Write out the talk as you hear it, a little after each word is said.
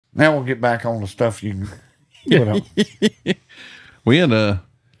Now we'll get back on the stuff you put on. We had a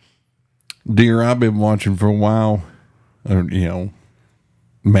deer I've been watching for a while, or,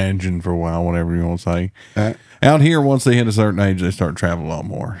 managing for a while, whatever you want to say. Out here, once they hit a certain age, they start traveling a lot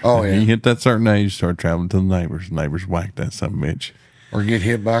more. Oh, If yeah. you hit that certain age, start traveling to the neighbors. Neighbors whack that son of a bitch. Or get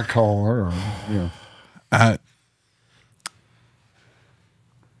hit by a car. Or, I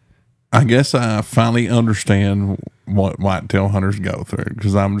guess I finally understand what whitetail hunters go through,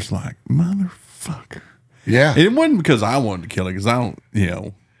 because I'm just like, motherfucker. Yeah. It wasn't because I wanted to kill it, because I don't,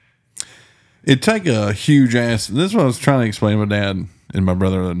 it'd take a huge ass. This is what I was trying to explain to my dad and my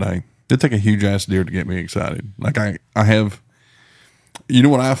brother the other day. It'd take a huge ass deer to get me excited. Like I have,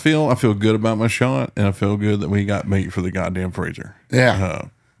 what I feel? I feel good about my shot, and I feel good that we got meat for the goddamn freezer. Yeah.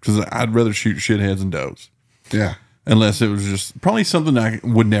 Because I'd rather shoot shitheads than does. Yeah. Unless it was just probably something I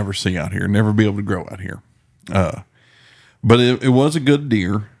would never see out here, never be able to grow out here. But it was a good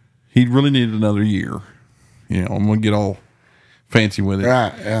deer. He really needed another year. I'm going to get all fancy with it.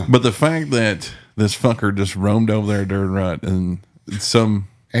 Right, yeah. But the fact that this fucker just roamed over there during rut and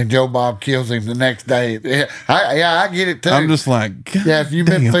And Joe Bob kills him the next day. Yeah, I get it too. I'm just like, God yeah, if you've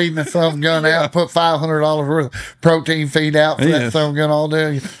been damn. feeding the thumb gun out, put $500 worth of protein feed out for that Yes. thumb gun all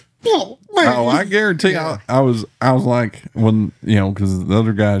day. Oh, I guarantee I was like, when, because the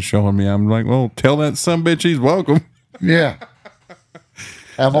other guy's showing me, I'm like, well, tell that son bitch he's welcome. Yeah.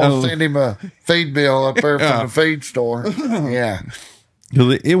 I'm going to send him a feed bill up there from the feed store. Yeah.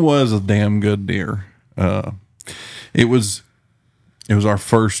 Because it was a damn good deer. It was our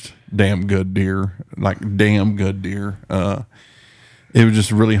first damn good deer, like damn good deer. It was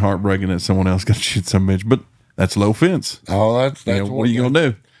just really heartbreaking that someone else got to shoot some bitch, but that's low fence. Oh, that's what are you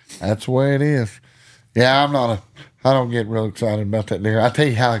gonna do? That's the way it is. Yeah, I don't get real excited about that deer. I tell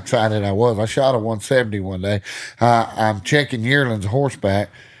you how excited I was. I shot a 170 one day. I'm checking yearlings horseback,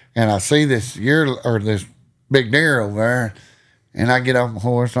 and I see this this big deer over there, and I get off my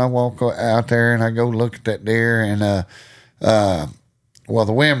horse and I walk out there and I go look at that deer, and well,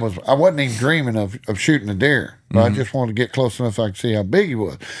 the wind was. I wasn't even dreaming of shooting a deer, but I just wanted to get close enough so I could see how big he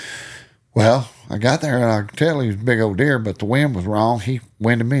was. Well, I got there and I could tell he was a big old deer, but the wind was wrong. He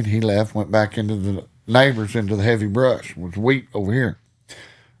winded me and he left, went back into the neighbors, into the heavy brush. It was wheat over here.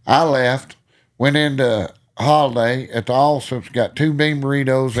 I left, went into Holiday at the Allsup's, got 2 bean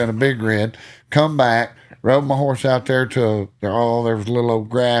burritos and a big red, come back, rode my horse out there to, there was a little old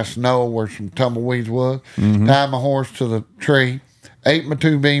grass knoll where some tumbleweeds was, tied my horse to the tree, ate my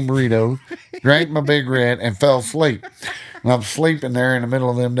 2 bean burritos, drank my big red, and fell asleep. And I'm sleeping there in the middle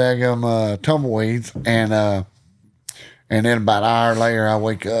of them daggum tumbleweeds, and then about an hour later, I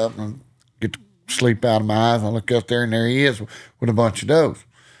wake up and get the sleep out of my eyes. I look up there, and there he is with a bunch of does.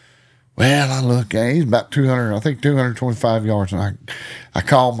 Well, I look at him. He's about 225 yards, and I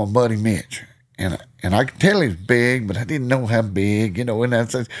call my buddy Mitch, and I could tell he was big, but I didn't know how big, and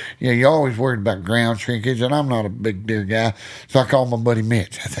that's, you're always worried about ground shrinkage, and I'm not a big deer guy, so I called my buddy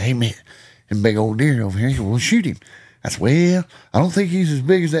Mitch. I said, hey, Mitch, there's a big old deer over here. He said, well, shoot him. I said, well, I don't think he's as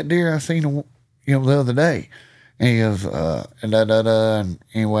big as that deer I seen, the other day. And he goes, and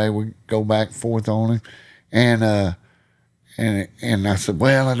anyway, we go back and forth on him, and I said,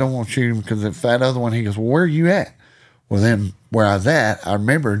 well, I don't want to shoot him because if that other one, he goes, well, where are you at? Well, then where I was at, I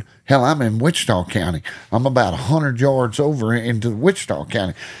remembered, hell, I'm in Wichita County. I'm about 100 yards over into Wichita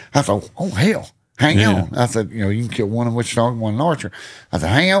County. I thought, oh, hell, hang on. I said, you can kill one in Wichita and one in Archer. I said,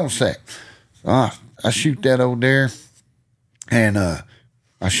 hang on a sec. So I shoot that old deer, and I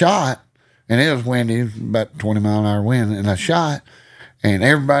shot, and it was windy, it was about 20-mile-an-hour wind, and I shot, and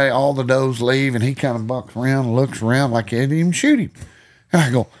everybody, all the does leave, and he kind of bucks around and looks around like he didn't even shoot him. And I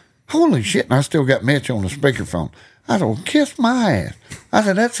go, holy shit, and I still got Mitch on the speakerphone. I said, well, kiss my ass. I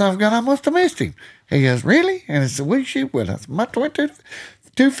said, that son of a gun, I must have missed him. He goes, really? And I said, what do you shoot with? I said, my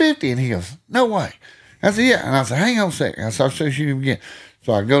 250. And he goes, no way. I said, yeah. And I said, hang on a second. I said, I'll shoot him again.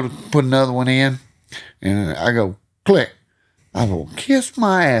 So I go to put another one in, and I go, click. I go, kiss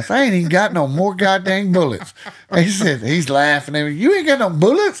my ass. I ain't even got no more goddamn bullets. And he said, he's laughing at me. You ain't got no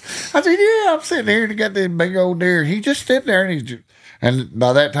bullets? I said, yeah, I'm sitting here and I got this big old deer. He just sitting there, and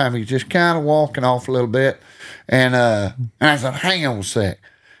by that time he's just kind of walking off a little bit. And I said, hang on a sec.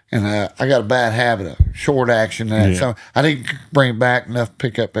 And I got a bad habit of short action. So I didn't bring it back enough to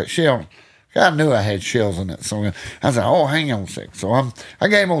pick up that shell. I knew I had shells in it. So I said, oh, hang on a sec. So I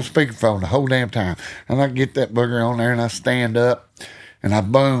gave him on speakerphone the whole damn time. And I get that booger on there and I stand up and I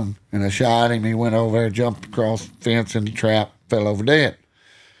boom and I shot him. He went over there, jumped across the fence in the trap, fell over dead.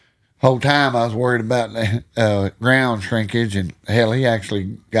 whole time I was worried about the ground shrinkage, and hell, he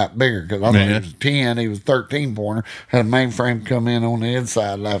actually got bigger because I thought he was 10, he was 13 pointer. Had a mainframe come in on the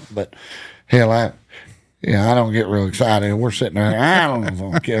inside, but hell, I don't get real excited. We're sitting there, I don't know if I'm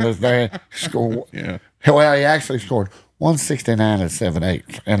gonna kill this day. Score. Yeah. Well, he actually scored 169 and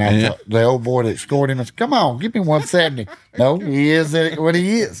 7/8, and I thought the old boy that scored him, I said, "Come on, give me 170." No, he is what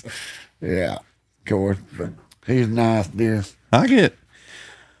he is. Yeah, of course, but he's nice, dear. I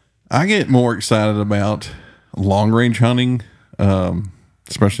get more excited about long range hunting,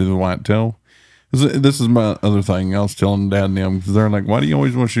 especially the whitetail. This is my other thing. I was telling Dad and them because they're like, "Why do you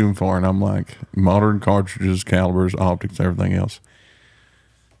always want to shoot them far?" And I'm like, "Modern cartridges, calibers, optics, everything else.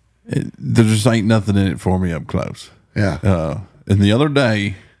 There just ain't nothing in it for me up close." Yeah. And the other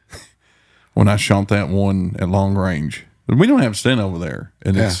day, when I shot that one at long range, we don't have stand over there,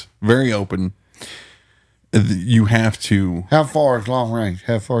 and it's very open. You have to. How far is long range?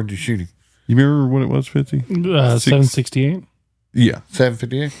 How far did you shoot him? You remember what it was, 50? 768. Yeah.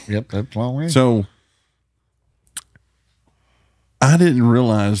 758? Yep, that's long range. So I didn't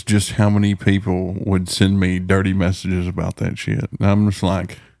realize just how many people would send me dirty messages about that shit. And I'm just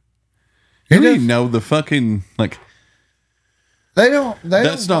like, you don't even know the fucking, like,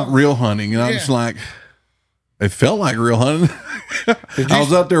 that's not real hunting. And I'm just like, it felt like real hunting. I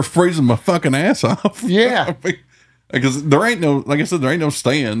was out there freezing my fucking ass off. Yeah. Because there ain't no, like I said, there ain't no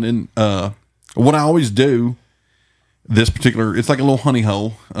stand. And what I always do, this particular, it's like a little honey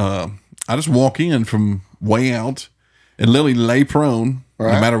hole. I just walk in from way out and literally lay prone, no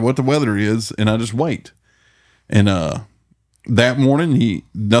matter what the weather is, and I just wait. And that morning,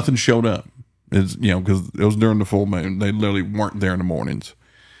 nothing showed up. It's, because it was during the full moon. They literally weren't there in the mornings.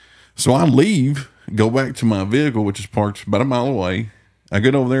 So I leave, go back to my vehicle, which is parked about a mile away. I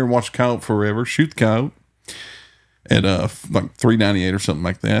get over there and watch the coyote forever, shoot the coyote at like 398 or something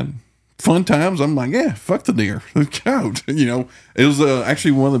like that. Fun times. I'm like, yeah, fuck the deer, the coyote. It was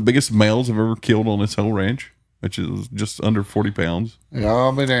actually one of the biggest males I've ever killed on this whole ranch, which is just under 40 pounds. Yeah,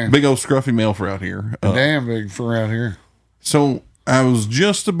 I'll be damned. Big old scruffy male for out here. Damn big for out here. So I was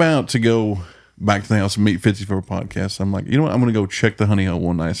just about to go back to the house and meet Fitzy for a podcast. I'm like, you know what? I'm going to go check the honey hole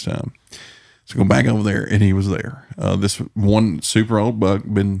one last time. So go back over there, and he was there. This one super old buck,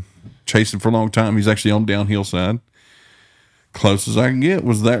 been chasing for a long time. He's actually on downhill side. Closest I can get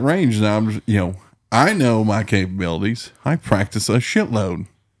was that range. And I'm, I know my capabilities. I practice a shitload.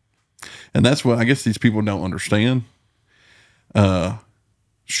 And that's what I guess these people don't understand.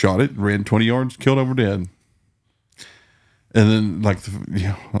 Shot it, ran 20 yards, killed over dead. And then, like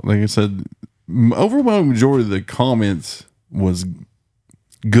I said, overwhelming majority of the comments was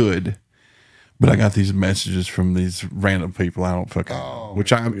good. But I got these messages from these random people I don't fucking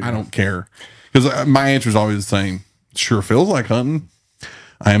which I don't care. Because my answer is always the same. Sure feels like hunting.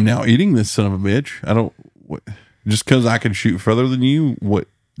 I am now eating this son of a bitch. Just because I can shoot further than you, what?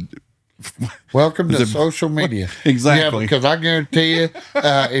 Welcome to social media. Exactly. Yeah, because I guarantee you,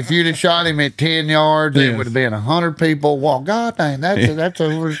 if you'd have shot him at 10 yards, it would have been 100 people. Well, God dang, that's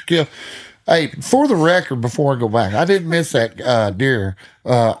a kill. Hey, for the record, before I go back, I didn't miss that deer.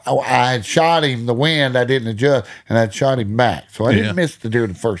 I had shot him, the wind, I didn't adjust, and I'd shot him back. So I didn't miss the deer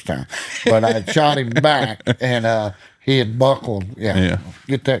the first time, but I had shot him back, and he had buckled. Yeah.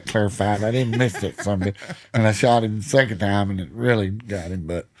 Get that clarified. I didn't miss it Sunday, and I shot him the second time, and it really got him.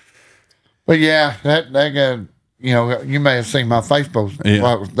 But yeah, that guy. You may have seen my Facebook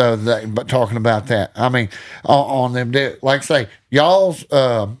the other day, but talking about that. I mean, on them, like I say, y'all's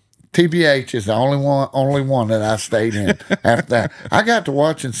TPH is the only one that I stayed in after that. I got to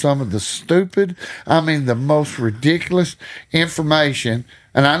watching some of the the most ridiculous information,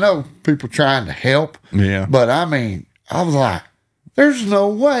 and I know people trying to help. Yeah. But I was like, there's no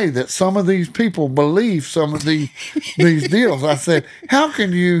way that some of these people believe some of these deals. I said, how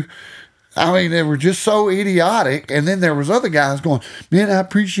can you? They were just so idiotic. And then there was other guys going, man, I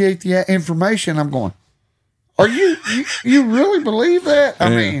appreciate the information. I'm going, are you really believe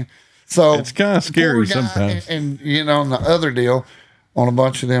that? So it's kind of scary sometimes. And on the other deal, on a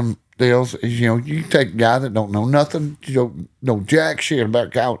bunch of them deals, is you take a guy that don't know nothing, know jack shit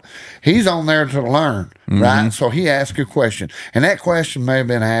about cow. He's on there to learn, right? So he asked a question, and that question may have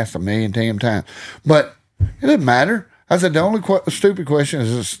been asked 1,000,000 times, but it didn't matter. I said, the only stupid question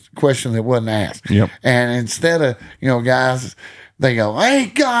is this question that wasn't asked. Yep. And instead of, guys, they go, hey,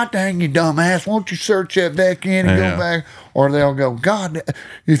 God dang you dumbass, won't you search that back in and go back? Or they'll go, God,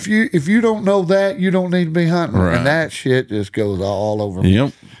 if you don't know that, you don't need to be hunting. Right. And that shit just goes all over me.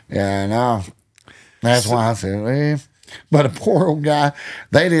 Yep. Yeah, I know. That's why I said, But a poor old guy,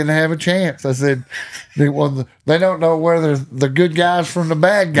 they didn't have a chance. I said, they don't know whether the good guys from the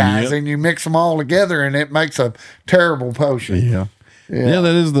bad guys, Yep. and you mix them all together, and it makes a terrible potion. Yeah.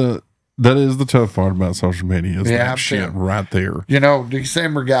 That is the tough part about social media. Is that shit right there. You know,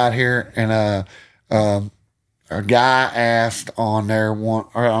 December got here, and a guy asked on there one,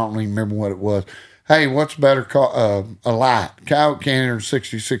 or I don't even remember what it was. Hey, what's better, a light, Coyote Canyon or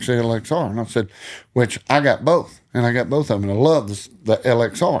 66 LXR? And I said, which I got both, and I got both of them, and I love the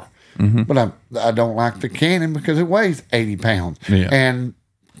LXR. But I don't like the Canyon because it weighs 80 pounds. Yeah. And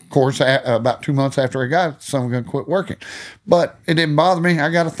of course, about 2 months after I got it, some going to quit working. But it didn't bother me. I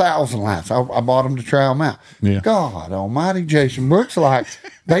got 1,000 lights. I bought them to try them out. Yeah. God almighty, Jason Brooks, like,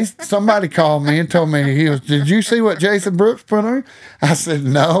 somebody called me and told me, did you see what Jason Brooks put on? I said,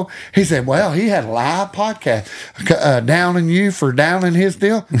 no. He said, well, he had a live podcast downing you for downing his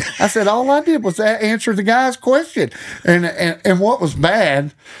deal. I said, all I did was answer the guy's question. And what was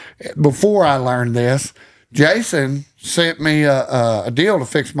bad, before I learned this, Jason sent me a deal to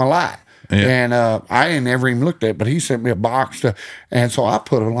fix my light. Yeah. And I ain't never even looked at it, but he sent me a box and so I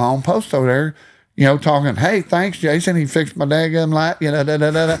put a long post over there, you know, talking, hey, thanks, Jason. He fixed my daggum light, you know,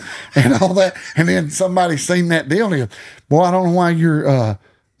 and all that. And then somebody seen that deal and he goes, boy, I don't know why you're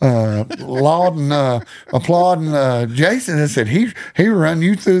applauding Jason. I said, he run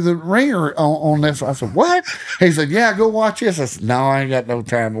you through the ringer on this. I said, what? He said, yeah, go watch this. I said, no, I ain't got no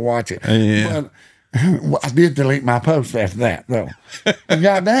time to watch it. Yeah. But I did delete my post after that, though.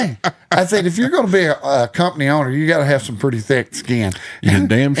 God dang. I said, if you're going to be a company owner, you got to have some pretty thick skin. You're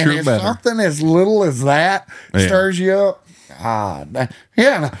damn sure and if better. something as little as that stirs you up,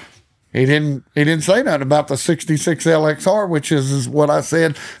 yeah. He didn't say nothing about the 66 LXR, which is what I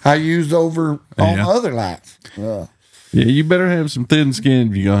said I used over on other lights. Yeah, you better have some thin skin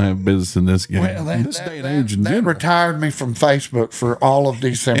if you're going to have business in this game. Well, this day and age in general. Retired me from Facebook for all of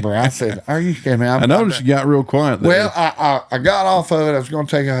December. I said, are you kidding me? I noticed you got real quiet there. Well, I got off of it. I was going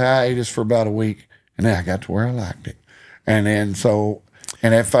to take a hiatus for about a week, and then I got to where I liked it. And then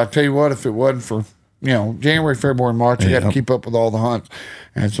and if I tell you what, if it wasn't for, you know, January, February, March, I got to keep up with all the hunts.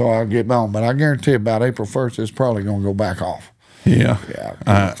 And so I'll get on. But I guarantee about April 1st, it's probably going to go back off. Yeah.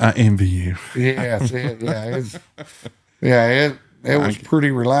 I envy you. Yes, it was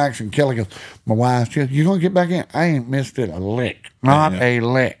pretty relaxing. Kelly goes, my wife, she goes, you going to get back in? I ain't missed it a lick. Not a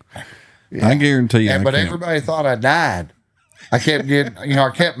lick. Yeah. I guarantee you. But everybody thought I died. I kept getting, I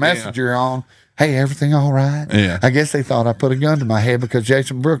kept messaging her on, hey, everything all right? Yeah. I guess they thought I put a gun to my head because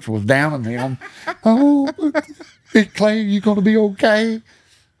Jason Brooks was downing him. Oh, Clay, you going to be okay?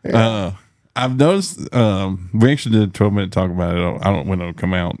 Yeah. I've noticed, we actually did a 12-minute talk about it. I don't know when it'll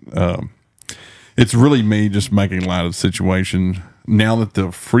come out. It's really me just making light of the situation. Now that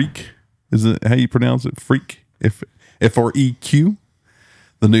the Freak, is it how you pronounce it? Freak? F-R-E-Q?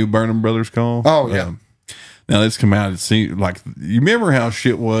 The new Burnham Brothers call? Oh, yeah. Now it's come out. It seems like, you remember how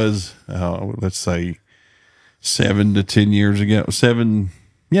shit was, let's say, 7 to 10 years ago? 7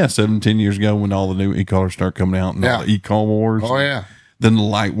 to 10 years ago when all the new e-collars start coming out and all the e-call wars. Oh, yeah. Then the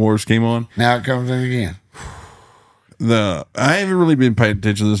light wars came on. Now it comes in again. I haven't really been paying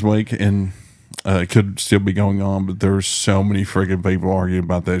attention this week, and it could still be going on, but there's so many freaking people arguing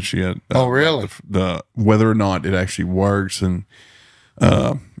about that shit. Oh, really? The whether or not it actually works, and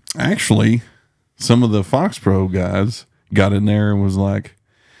actually, some of the Fox Pro guys got in there and was like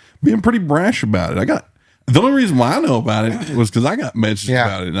being pretty brash about it. The only reason why I know about it was because I got messages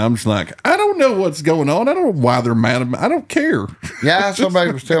about it, and I'm just like, I don't know what's going on. I don't know why they're mad at me. I don't care. Yeah,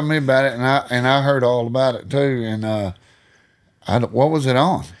 somebody was telling me about it, and I heard all about it too. And what was it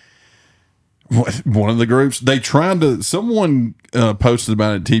on? One of the groups, someone posted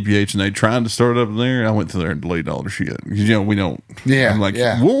about it at TPH, and they tried to start it up there. I went to there and deleted all the shit because we don't. Yeah, I'm like,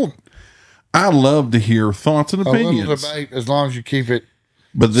 well, I love to hear thoughts and opinions. A little debate, as long as you keep it.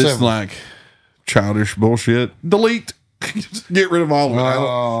 But this like childish bullshit. Delete. Just get rid of all of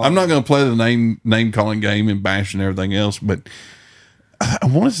it. I'm not going to play the name calling game and bashing everything else, but I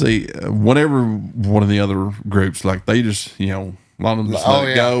want to say whatever one of the other groups, like they just, a lot of them just let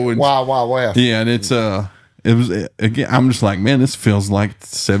it go. And, Wild West. Yeah, and it was, again, I'm just like, man, this feels like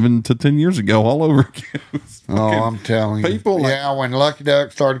 7 to 10 years ago all over again. I'm telling you. People when Lucky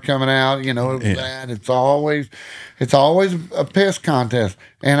Duck started coming out, it was that. It's always a piss contest.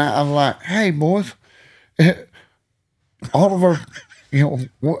 And I'm like, hey, boys, all of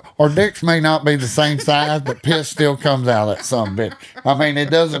our dicks may not be the same size, but piss still comes out of that some bitch. I mean, it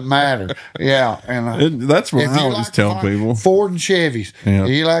doesn't matter. Yeah, and that's what I always tell people. Ford and Chevys. Yeah. If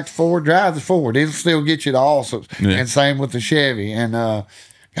you like the Ford, drive the Ford. It'll still get you to Allsup's. And same with the Chevy. And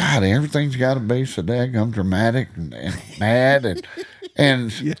God, everything's got to be so daggum dramatic and mad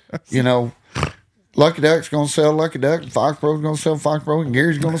and Yes. you know, Lucky Duck's gonna sell Lucky Duck, and Foxboro's gonna sell Foxboro, and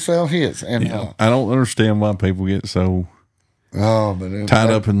Gary's gonna sell his. And I don't understand why people get so tied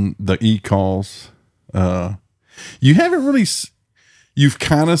up in the e-calls. You haven't really, you've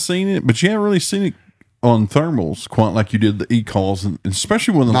kind of seen it, but you haven't really seen it on thermals quite like you did the e-calls, and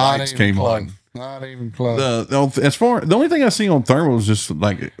especially when the lights came on. Not even close. The only thing I see on thermals is just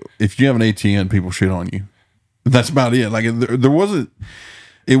like if you have an ATN, people shit on you. That's about it. Like there wasn't.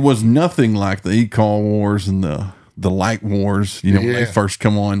 It was nothing like the e-call wars and the light wars. You know, when they first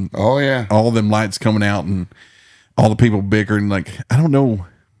come on. Oh yeah, all them lights coming out and all the people bickering. Like I don't know.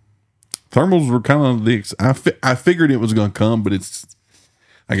 Thermals were kind of I figured it was going to come, but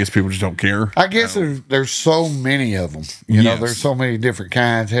I guess people just don't care. I guess there's so many of them. You know, there's so many different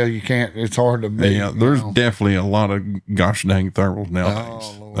kinds. Hell, you can't. It's hard to be. Yeah, there's definitely a lot of gosh dang thermals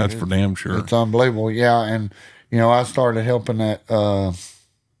nowadays. Lord, that's for damn sure. It's unbelievable. Yeah, and I started helping that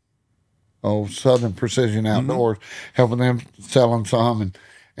Southern Precision Outdoors, helping them selling some,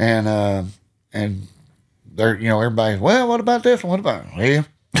 and they're everybody's what about this one? What about well.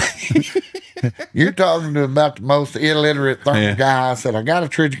 You're talking to about the most illiterate thermal guy. I said, I got a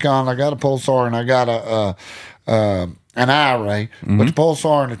Trijicon, I got a Pulsar, and I got an IRA. But the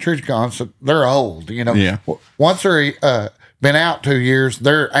Pulsar and the Trijicon, so they're old. Once they're been out 2 years,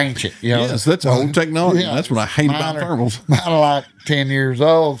 they're ancient. Yes, that's old technology. That's what I hate about thermals. Mine are like 10 years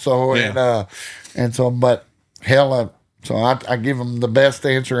old. So but hell. So I give them the best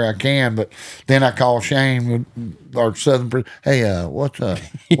answer I can, but then I call Shane with our Southern. Hey, what's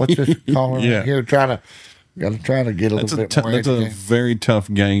this calling here? Got to try to get a little bit more. That's a very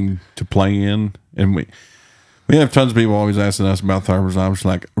tough game to play in, and we have tons of people always asking us about thermals. I was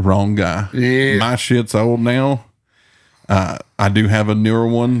like, wrong guy. Yeah, my shit's old now. I do have a newer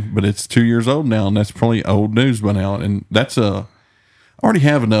one, but it's 2 years old now, and that's probably old news by now. And that's I already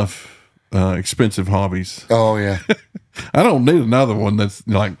have enough expensive hobbies. Oh yeah. I don't need another one that's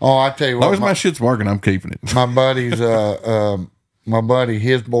like. Oh, I tell you what. As long as my shit's working, I'm keeping it. My buddy's,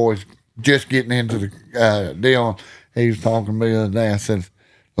 his boy's just getting into the deal. He was talking to me the other day. I said,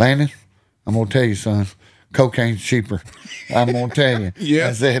 Landon, I'm gonna tell you, son, cocaine's cheaper. I'm gonna tell you. Yeah.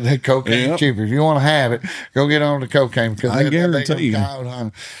 I said the cocaine's cheaper. If you want to have it, go get on the cocaine because I guarantee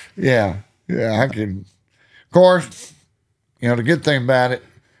you. Yeah, I can. Of course, the good thing about it.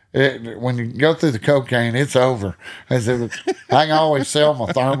 When you go through the cocaine, it's over. I said, I can always sell my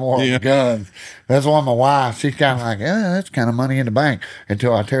thermal guns. That's why my wife, she's kind of like, that's kind of money in the bank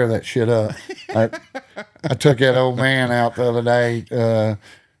until I tear that shit up. I took that old man out the other day.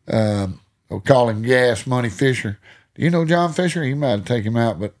 We'll call him Gas Money Fisher. Do you know John Fisher? You might take him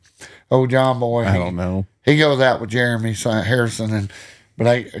out, but old John boy. I don't know. He goes out with Jeremy Harrison, but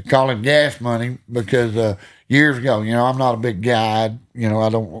I call him Gas Money because years ago, I'm not a big guide.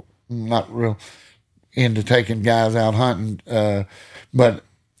 I'm not real into taking guys out hunting, but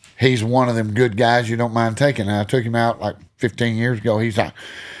he's one of them good guys you don't mind taking. And I took him out like 15 years ago. He's like,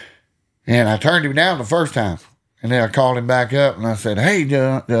 and I turned him down the first time. And then I called him back up and I said, hey,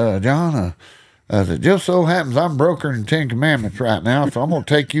 John, it just so happens I'm brokering 10 Commandments right now, so I'm going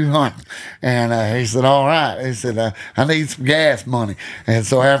to take you hunting. And he said, all right. He said, I need some gas money. And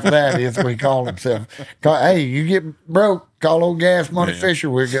so after that, that's what he called himself. Hey, you get broke, call old Gas Money Fisher.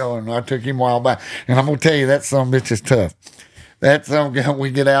 We're going. I took him a while back. And I'm going to tell you, that son of a bitch is tough. That son of a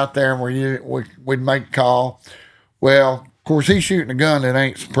we get out there and we'd make a call. Well, of course, he's shooting a gun that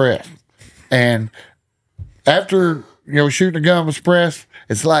ain't suppressed. And after, shooting a gun with suppressed,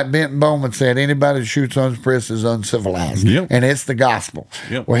 it's like Benton Bowman said, anybody that shoots unsuppressed is uncivilized. Yep. And it's the gospel.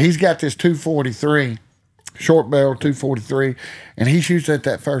 Yep. Well, he's got this 243, short barrel 243, and he shoots at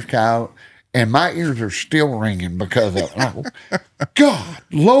that first coyote, and my ears are still ringing because of it. God,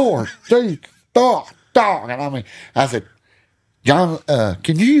 Lord, geez, dog. And I said, John,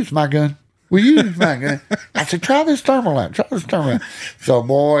 can you use my gun? Will you use my gun? I said, try this thermal out. So,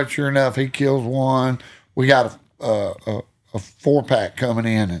 boy, sure enough, he kills one. We got a 4-pack coming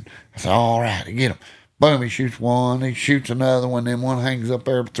in, and I said, all right, get him. Boom, he shoots one, he shoots another one, then one hangs up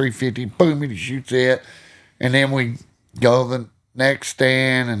there at 350, boom, he shoots it, and then we go to the next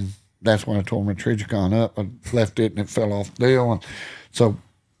stand, and that's when I tore my Trijicon up. I left it, and it fell off the deal, and so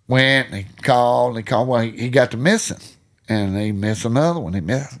went, and he called, well, he got to missing, and he missed another one,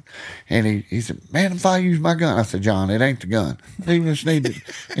 and he said, man, if I use my gun, I said, John, it ain't the gun. You just need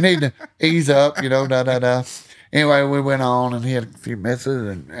to ease up, da. Anyway, we went on, and he had a few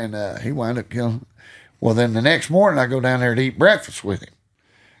misses, and he wound up killing. Well, then the next morning, I go down there to eat breakfast with him.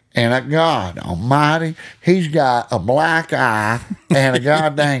 And a God Almighty, he's got a black eye and a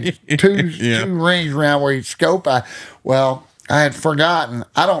goddamn two rings around where he'd scope eye. Well, I had forgotten.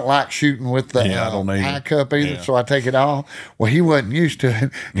 I don't like shooting with the I don't either. eye cup either, so I take it off. Well, he wasn't used to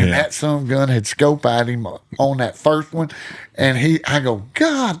it, and that son of a gun had scope eyed him on that first one. And I go,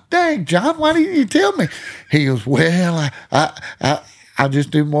 God dang, John, why didn't you tell me? He goes, well, I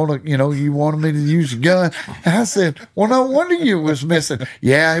just didn't want to, you wanted me to use the gun. And I said, well, no wonder you was missing.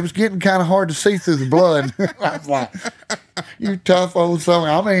 Yeah, it was getting kind of hard to see through the blood. I was like, you tough old son.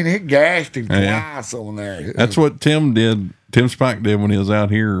 I mean, it gashed him twice on there. That's what Tim Spike did when he was out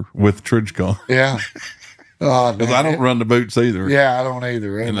here with the Tridge car. Yeah. Because I don't run the boots either. Yeah, I don't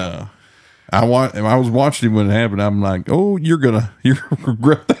either. And I was watching him when it happened. I'm like, oh, you're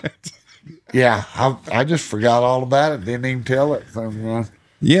regret that. Yeah, I just forgot all about it. Didn't even tell it.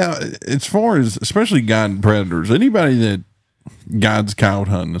 Yeah, as far as especially guiding predators, anybody that guides coyote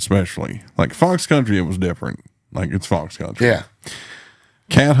hunting, especially like fox country, it was different. Like it's fox country. Yeah,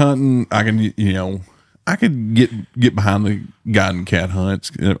 cat hunting, I could get behind the guiding cat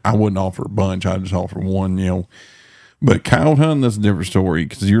hunts. I wouldn't offer a bunch. I just offer one. But coyote hunting, that's a different story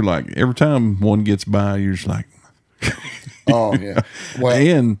because you're like every time one gets by, you're just like, oh yeah. Well,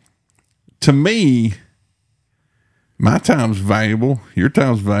 and to me, my time's valuable. Your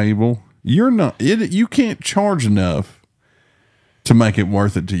time's valuable. You can't charge enough to make it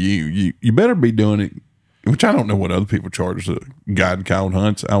worth it to you. You better be doing it, which I don't know what other people charge to guide coyote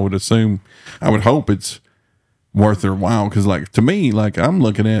hunts. I would hope it's worth their while. Cause like, to me, like I'm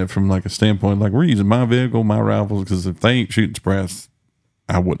looking at it from like a standpoint, like we're using my vehicle, my rifles. Cause if they ain't shooting suppressed,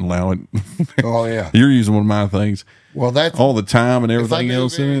 I wouldn't allow it. Oh yeah. You're using one of my things. Well, that's all the time and everything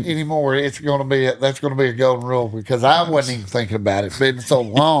else in it. Anymore, that's going to be a golden rule because I wasn't even thinking about it. It's been so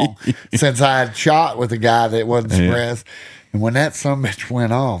long since I had shot with a guy that wasn't suppressed. And when that sumbitch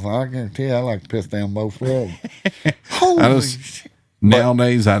went off, I guarantee you, I like to piss down both legs. Holy shit.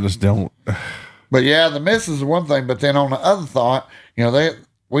 Nowadays, I just don't. But yeah, the misses is one thing. But then on the other thought,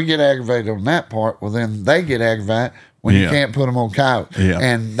 we get aggravated on that part. Well, then they get aggravated when you can't put them on coyote. Yeah.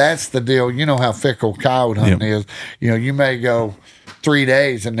 And that's the deal. You know how fickle coyote hunting is. You may go 3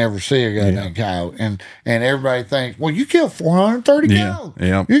 days and never see a goddamn coyote. And everybody thinks, well, you killed 430 coyotes.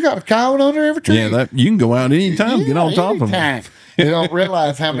 Yeah. You got a coyote under every tree. Yeah, you can go out anytime, get on top of them. You don't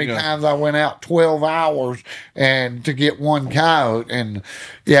realize how many times I went out 12 hours and to get one coyote. And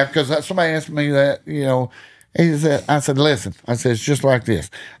because somebody asked me that, I said, listen, it's just like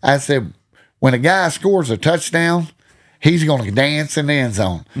this. I said, when a guy scores a touchdown, he's going to dance in the end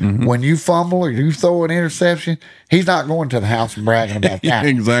zone. Mm-hmm. When you fumble or you throw an interception, he's not going to the house and bragging about that.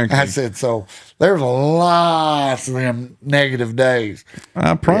 Exactly. I said, so there's a lot of them negative days.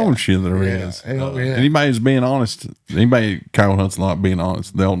 I promise you there is. Anybody's being honest, anybody coyote hunts a lot being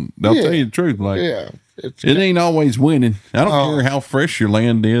honest, they'll tell you the truth. Like, it ain't always winning. I don't care how fresh your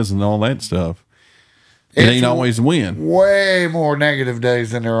land is and all that stuff. It ain't always win. Way more negative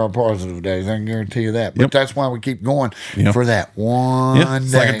days than there are positive days. I can guarantee you that. But that's why we keep going for that one day.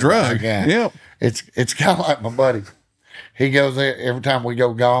 It's like a drug. Yep. It's kind of like my buddy. He goes there every time we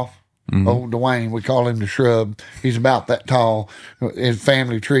go golf. Mm-hmm. Old Dwayne, we call him the shrub. He's about that tall. His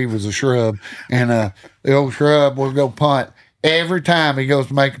family tree was a shrub. And the old shrub will go punt. Every time he goes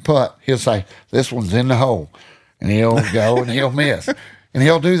to make a putt, he'll say, this one's in the hole. And he'll go and he'll miss. And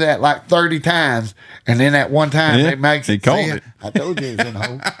he'll do that like 30 times. And then that one time it makes it. He called it. I told you it was in the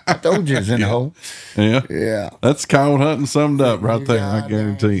hole. I told you it was in the hole. Yeah. Yeah. That's coyote hunting summed up right there. I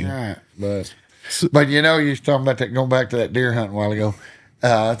guarantee you. Right. But you was talking about that, going back to that deer hunting a while ago.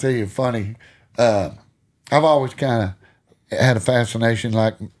 I'll tell you funny. I've always kind of had a fascination,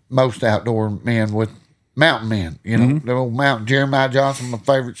 like most outdoor men, with mountain men. The old mountain. Jeremiah Johnson, my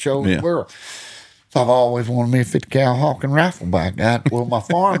favorite show in the world. So I've always wanted me a 50 cal Hawking rifle back. Well, my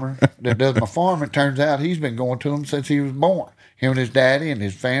farmer that does my farming, it turns out he's been going to them since he was born. Him and his daddy and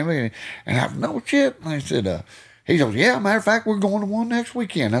his family. And I said, no shit. And I said, he goes, yeah, matter of fact, we're going to one next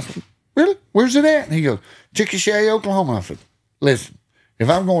weekend. I said, really? Where's it at? And he goes, Chickasha, Oklahoma. I said, listen, if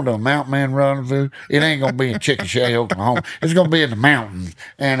I'm going to a mountain man rendezvous, it ain't going to be in Chickasha, Oklahoma. It's going to be in the mountains.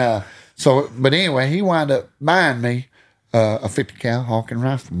 And but anyway, he wound up buying me a 50 cal Hawking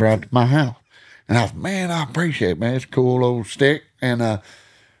rifle, brought it to my house. And I was, man, I appreciate it, man. It's a cool old stick. And,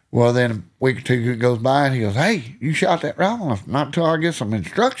 then a week or two goes by, and he goes, hey, you shot that rifle? I said, not until I get some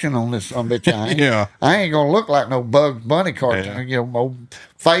instruction on this bitch. I ain't going to look like no Bugs Bunny cartoon, old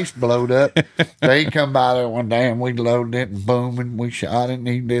face blowed up. So he come by there one day, and we loaded it, and boom, and we shot it, and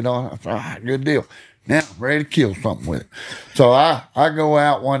he did all that. I said, all right, good deal. Now I'm ready to kill something with it. So I go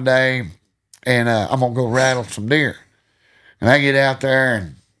out one day, and I'm going to go rattle some deer. And I get out there,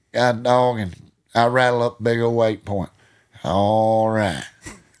 and got a dog, and I rattle up a big old weight point. All right.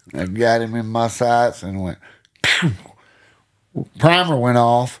 I got him in my sights and went, pew. Primer went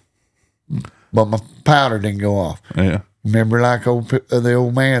off, but my powder didn't go off. Yeah. Remember, like the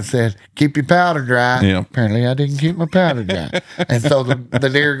old man said, keep your powder dry. Yeah. Apparently, I didn't keep my powder dry. And so the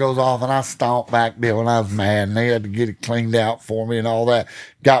deer goes off, and I stomp back there, and I was mad, and they had to get it cleaned out for me and all that.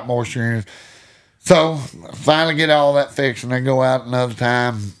 Got moisture in it. So, finally get all that fixed, and I go out another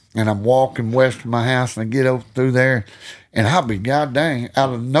time, and I'm walking west of my house, and I get over through there, and I'll be god dang,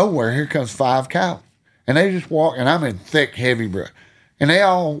 out of nowhere, here comes 5 cows. And they just walk, and I'm in thick, heavy brush. And they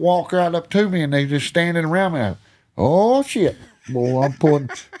all walk right up to me, and they just standing around me. Oh, shit. Boy, I'm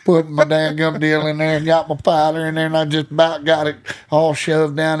putting my dang deal in there and got my powder in there, and I just about got it all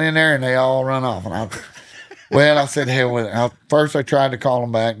shoved down in there, and they all run off. And I said, hell with it. First, I tried to call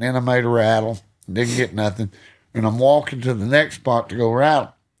them back, and then I made a rattle. Didn't get nothing. And I'm walking to the next spot to go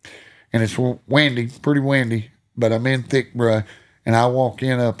rattle. And it's windy, pretty windy, but I'm in thick brush. And I walk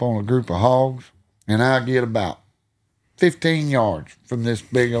in up on a group of hogs, and I get about 15 yards from this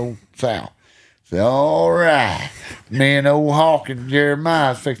big old sow. Say, all right. Me and old Hawk and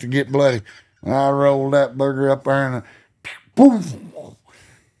Jeremiah's fixing to get bloody. And I rolled that burger up there, and boom.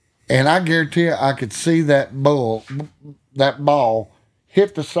 And I guarantee you, I could see that ball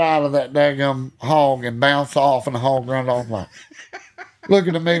hit the side of that daggum hog and bounce off, and the hog run off like,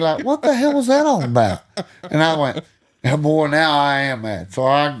 looking at me like, what the hell was that all about? And I went, oh boy, now I am mad. So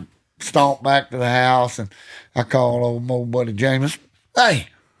I stomped back to the house, and I called old buddy James. Hey,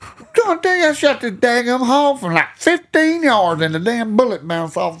 God dang, I shot this daggum hog from like 15 yards, and the damn bullet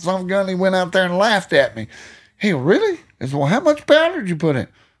bounced off some gun. He went out there and laughed at me. He goes, really? I said, well, how much powder did you put in?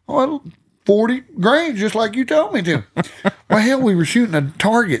 Oh, 40 grains, just like you told me to. Well, hell, we were shooting a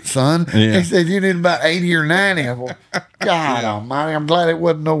target, son. Yeah. He said, you need about 80 or 90. I go, God almighty, I'm glad it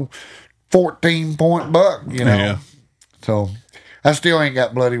wasn't no 14-point buck, you know. Yeah. So I still ain't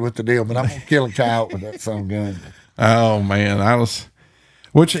got bloody with the deal, but I'm going to kill a coyote with that son gun. Oh, man. I was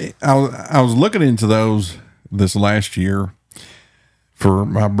looking into those this last year for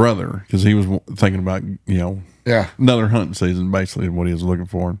my brother, because he was thinking about, Yeah. another hunting season, basically, what he was looking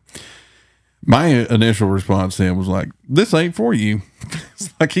for. My initial response to him was like, this ain't for you.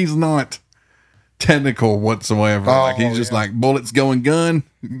 It's like he's not technical whatsoever. Like he's just like, bullets going gun,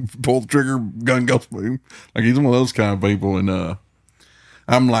 pull the trigger, gun goes boom. Like he's one of those kind of people. And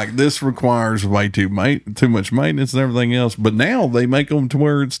I'm like, this requires way too much maintenance and everything else. But now they make them to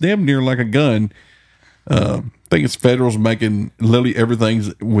where it's damn near like a gun. I think it's Federal's making literally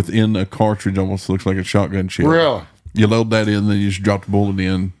everything's within a cartridge, almost looks like a shotgun shell. Really? You load that in, then you just drop the bullet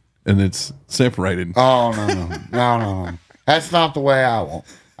in, and it's separated. Oh, no. That's not the way I want.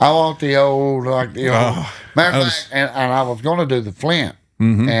 I want the old, like the old. Matter of fact, and I was going to do the flint.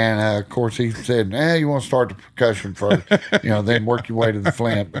 Mm-hmm. And of course, he said, you want to start the percussion first, then work your way to the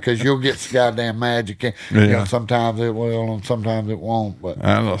flint, because you'll get some goddamn magic. And, sometimes it will and sometimes it won't. But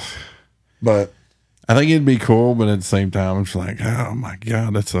I think it'd be cool, but at the same time, it's like, oh my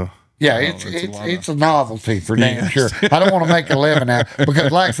God, that's a. Yeah, it's a novelty for damn sure. I don't want to make a living out,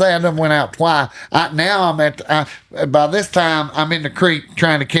 because, like I say, I done went out twice. Now I'm by this time I'm in the creek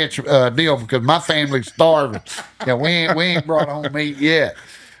trying to catch a deal, because my family's starving. We ain't brought home meat yet.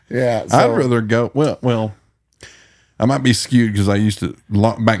 Yeah, so. I'd rather go. Well, I might be skewed because I used to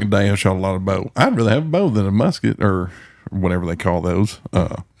back in the day I shot a lot of bow. I'd rather have a bow than a musket or whatever they call those.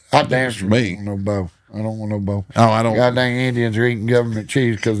 I damn sure don't want no bow. I don't want no bow. Oh, I don't. God dang Indians are eating government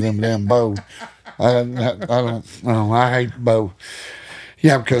cheese because of them damn bows. I don't. I hate bow.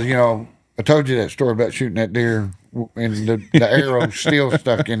 Yeah, because I told you that story about shooting that deer and the arrow still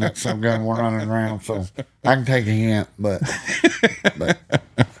stuck in that some gun we're running around. So I can take a hint, but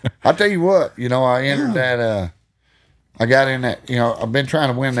I'll tell you what. I entered that. I got in that. I've been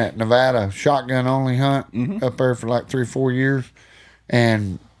trying to win that Nevada shotgun only hunt up there for like 3 or 4 years,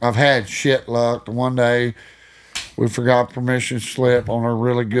 and I've had shit luck. One day we forgot permission slip on a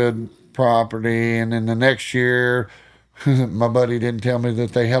really good property, and then the next year my buddy didn't tell me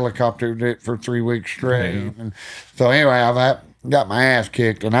that they helicoptered it for 3 weeks straight. Yeah. And so anyway, I've got my ass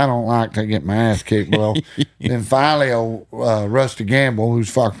kicked, and I don't like to get my ass kicked. Well, then finally old Rusty Gamble, who's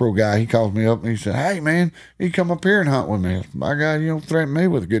Fox Pro guy, he calls me up and he said, hey man, you come up here and hunt with me. My God, you don't threaten me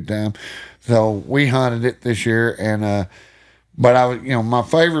with a good time. So we hunted it this year, and but I was, my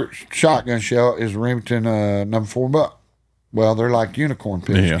favorite shotgun shell is Remington number 4 buck. Well, they're like unicorn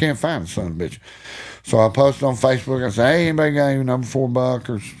picks. You can't find a son of a bitch. So I posted on Facebook. I said, hey, anybody got any number 4 buck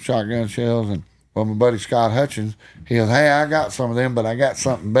or shotgun shells? And my buddy Scott Hutchins, he goes, hey, I got some of them, but I got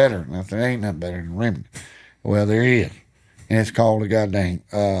something better. And I said, ain't nothing better than Remington. Well, there he is. and it's called a goddamn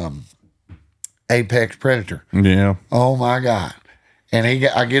apex predator. Yeah. Oh my God! And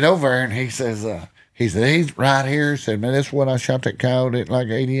I get over there, and he says, he's right here. He said, man, this is what I shot that coyote at like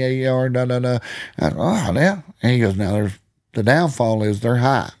 88 yards. Da da da. I said, oh yeah. And he goes, now the downfall is they're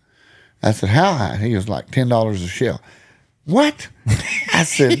high. I said, how high? He was like $10 a shell. What? I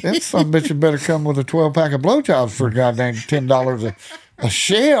said, that son bitch better come with a 12-pack of blowjobs for goddamn $10 a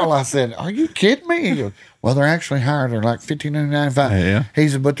shell. I said, are you kidding me? He goes, well, they're actually higher. They're like $15.95. Yeah. He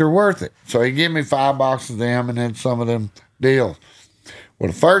said, but they're worth it. So he gave me 5 boxes of them and then some of them deals.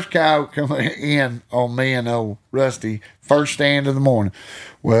 Well, the first cow coming in on me and old Rusty, first stand of the morning.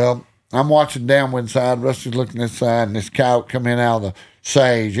 Well, I'm watching downwind side. Rusty's looking this side, and this cow come in out of the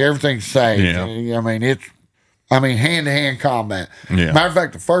sage. Everything's sage. Yeah. I mean, hand-to-hand combat. Yeah. Matter of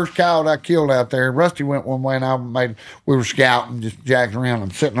fact, the first cow that I killed out there, Rusty went one way, and we were scouting, just jacking around.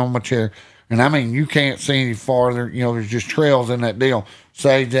 I'm sitting on my chair, and I mean, you can't see any farther. You know, there's just trails in that deal.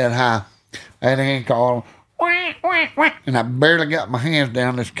 Sage that high. That hand call, and I barely got my hands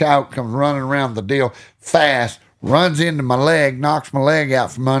down. This cow comes running around the deal fast, runs into my leg, knocks my leg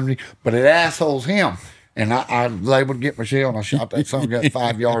out from under me, but it assholes him. And I was able to get my shell, and I shot that son, got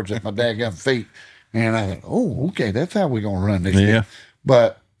 5 yards at my daggum feet. And I thought, oh, okay, that's how we're gonna run this. Yeah. Thing.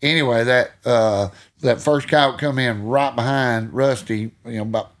 But anyway, that first cow come in right behind Rusty,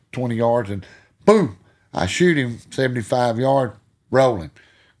 about 20 yards, and boom, I shoot him 75 yards rolling.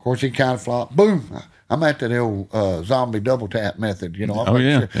 Of course, he kind of flopped. Boom. I'm at that old zombie double tap method, Oh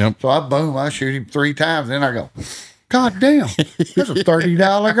yeah. Sure. Yep. So I shoot him 3 times, then I go, God damn, that's a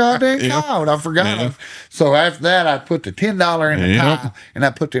 $30 goddamn cow. I forgot. Yeah. So after that, I put the $10 in the pile, and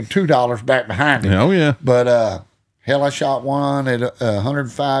I put them $2 back behind it. Oh yeah. But hell, I shot one at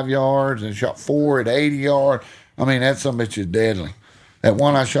 105 yards and shot 4 at 80 yards. I mean, that some bitch is deadly. That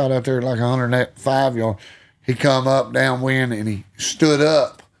one I shot out there at like 105 yards, he come up downwind and he stood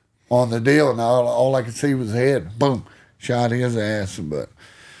up on the deal, and all I could see was his head. Boom, shot his ass. But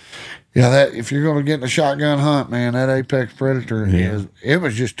yeah, that if you're going to get in a shotgun hunt, man, that apex predator it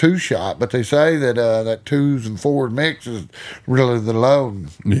was just 2-shot, but they say that that 2s and 4s mix is really the load.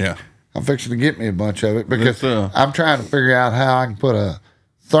 Yeah. I'm fixing to get me a bunch of it because I'm trying to figure out how I can put a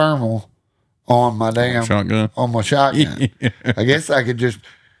thermal on my damn shotgun. On my shotgun. I guess I could just.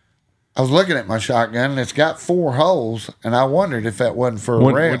 I was looking at my shotgun, and it's got 4 holes, and I wondered if that wasn't for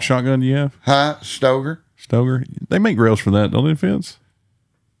a rail. What shotgun do you have? Huh? Stoger. They make rails for that, don't they, Vince?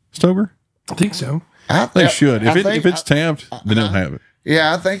 Stoger? I think so. They should. If it's tapped, they don't have it.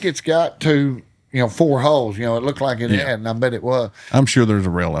 Yeah, I think it's got 4 holes. It looked like it had, and I bet it was. I'm sure there's a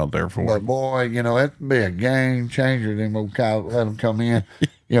rail out there for it. But boy, it'd be a game changer. Them old cows, let them come in.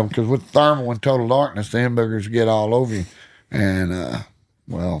 Because with thermal and total darkness, the hamburgers get all over you. And,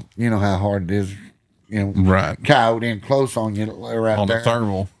 well, you know how hard it is, right. Coyote in close on you right on there. The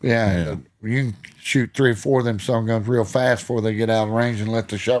thermal. Yeah. You can shoot 3 or 4 of them sun guns real fast before they get out of range and let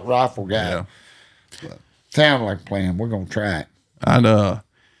the shot rifle go. Yeah. But sound like a plan. We're going to try it. The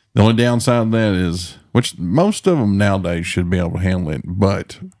only downside of that is, which most of them nowadays should be able to handle it,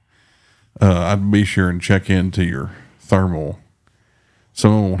 but I'd be sure and check into your thermal.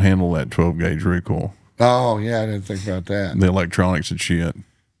 Some of them won't handle that 12 gauge recoil. Oh, yeah, I didn't think about that. The electronics and shit.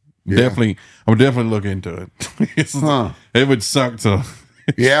 Yeah. I would definitely look into it. It would suck to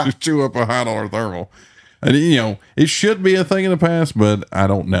chew up a $100 thermal. And, it should be a thing in the past, but I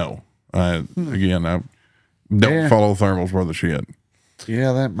don't know. I don't follow thermals worth of shit.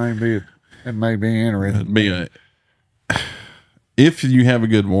 Yeah, that may be interesting. If you have a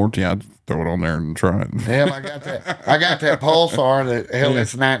good warranty, I'd throw it on there and try it. Hell, I got that pulsar that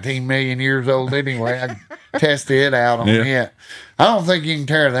it's 19 million years old anyway. I tested it out on it. I don't think you can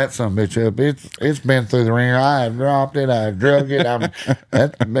tear that son bitch up. It's been through the ringer. I have dropped it. I've drug it.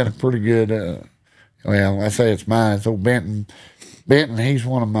 That's been a pretty good. I say it's mine. It's old Benton. Benton, he's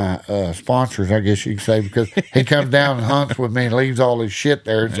one of my sponsors, I guess you could say, because he comes down and hunts with me and leaves all his shit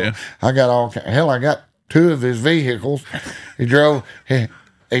there. So I got I got 2 of his vehicles. He drove.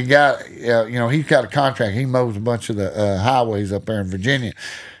 He got, he's got a contract. He mows a bunch of the highways up there in Virginia.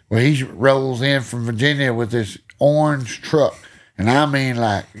 Well, he rolls in from Virginia with this orange truck, and I mean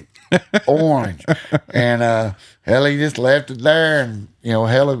like orange. And hell, he just left it there, and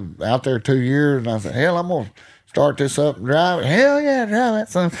hell, out there 2 years. And I said, hell, I'm gonna start this up and drive it. Hell yeah, drive that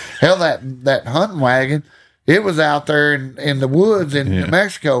son. Hell, that hunting wagon. It was out there in the woods in New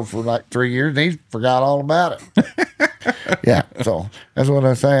Mexico for like 3 years, and he forgot all about it. Yeah, so that's what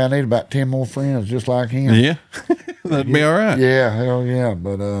I say. I need about 10 more friends just like him. Yeah, that'd be all right. Yeah, hell yeah.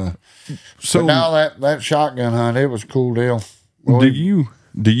 But but now that shotgun hunt, it was a cool deal. Well,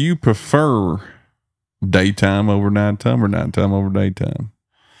 do you prefer daytime over nighttime or nighttime over daytime?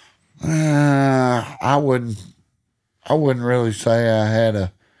 I wouldn't really say I had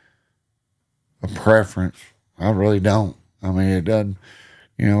a preference. I really don't. I mean, it doesn't.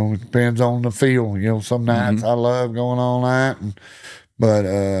 It depends on the feel. Some nights I love going all night, but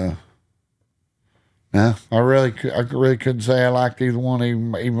no, I really couldn't say I liked either one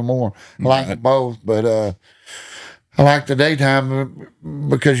even more. I like them both, but I like the daytime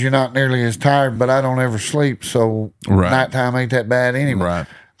because you're not nearly as tired. But I don't ever sleep, so nighttime ain't that bad anyway. Right.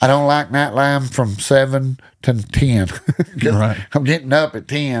 I don't like nighttime from 7 to 10. Right. I'm getting up at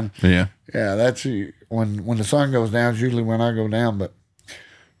 10. Yeah. Yeah, that's when the sun goes down. It's usually when I go down, but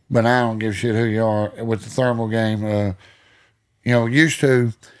I don't give a shit who you are with the thermal game. Used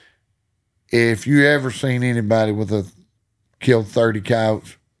to, if you ever seen anybody with killed 30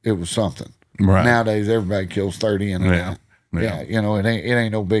 coyotes, it was something. Right. Nowadays, everybody kills 30 in a night. Yeah, it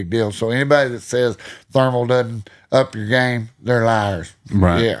ain't no big deal. So anybody that says thermal doesn't up your game, they're liars.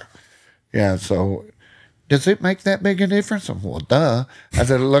 Right. Yeah. So does it make that big a difference? Well, duh. I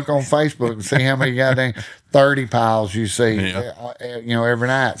said, look on Facebook and see how many goddamn 30 piles you see. Yeah. Every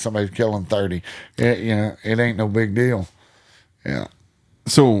night somebody's killing 30. It ain't no big deal. Yeah.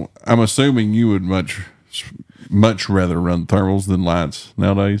 So I'm assuming you would much rather run thermals than lights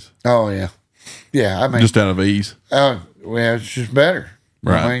nowadays. Oh yeah. Yeah. I mean, just out of ease. Well, it's just better.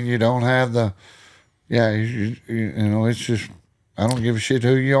 Right. I mean, you don't have the. Yeah. It's just. I don't give a shit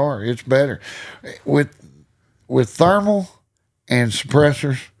who you are. It's better with thermal and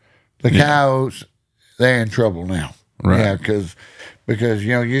suppressors. The coyotes, they're in trouble now. Right. Yeah, because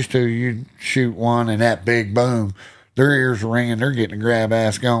used to you shoot one and that big boom, their ears are ringing. They're getting a grab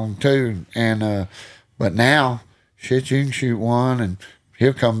ass going too. And but now, shit, you can shoot one and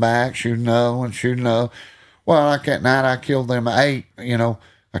he'll come back, shoot another one, shoot another. Well, like that night I killed them 8.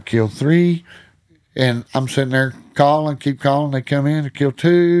 I killed 3. And I'm sitting there keep calling. They come in, kill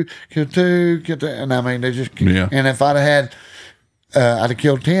 2, kill 2, kill 2. And I mean, they just, and if I'd have I'd have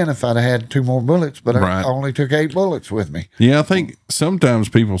killed 10 if I'd have had 2 more bullets, but I only took 8 bullets with me. Yeah, I think sometimes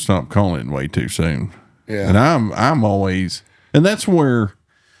people stop calling way too soon. Yeah. And I'm always, and that's where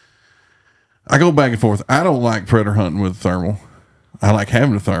I go back and forth. I don't like predator hunting with a thermal. I like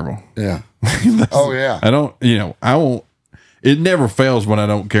having a thermal. Yeah. Oh, yeah. I don't, I won't. It never fails when I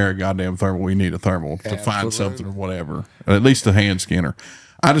don't carry a goddamn thermal. We need a thermal to find something or whatever. At least a hand scanner.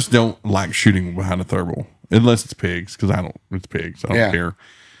 I just don't like shooting behind a thermal unless it's pigs, because it's pigs. I don't care.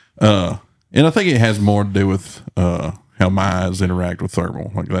 And I think it has more to do with how my eyes interact with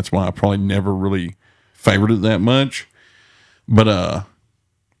thermal. Like that's why I probably never really favored it that much. But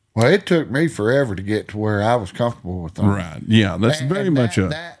well, it took me forever to get to where I was comfortable with thermal. Right. Yeah, that's very much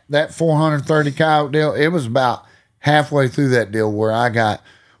that 430 coyote deal. It was about halfway through that deal where I got,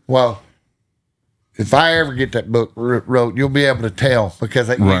 well, if I ever get that book wrote, you'll be able to tell because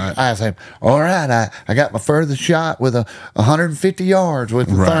I say, all right, I got my furthest shot with 150 yards with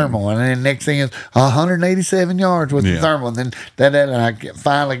the thermal, and then next thing is 187 yards with the thermal, and then and I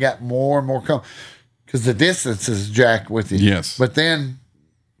finally got more and more because the distance is jacked with you. Yes, but then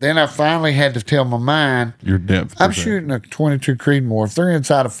I finally had to tell my mind, your depth. I'm shooting a 22 Creedmoor. If they're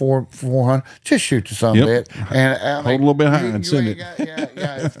inside of 400, just shoot the son of it. And hold a little bit high and send it.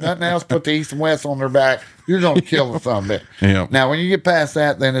 If nothing else, put the east and west on their back. You're going to kill the son of it. Yeah. Now, when you get past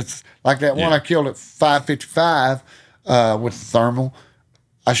that, then it's like that one I killed at 555 with the thermal.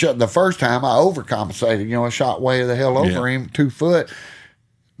 I shot the first time, I overcompensated. I shot way the hell over him, 2 foot.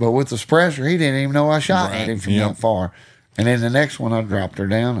 But with the suppressor, he didn't even know I shot at him from that far. And then the next one, I dropped her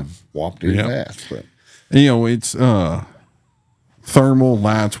down and whopped his ass. But it's thermal,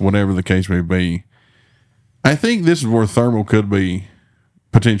 lights, whatever the case may be. I think this is where thermal could be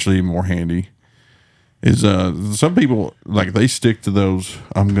potentially more handy. Is some people like they stick to those?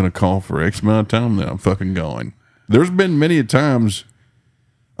 I'm going to call for X amount of time, then I'm fucking going. There's been many a times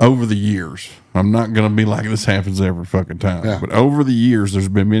over the years. I'm not going to be like this happens every fucking time, but over the years, there's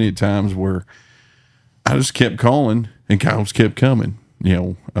been many times where I just kept calling and coyotes kept coming.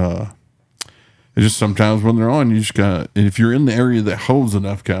 It's just sometimes when they're on, you just got. If you're in the area that holds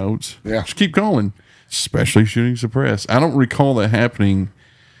enough coyotes, just keep calling. Especially shooting suppressed. I don't recall that happening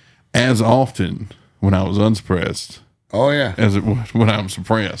as often when I was unsuppressed. Oh yeah, as it was when I was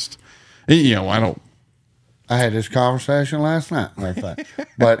suppressed. I don't. I had this conversation last night, matter of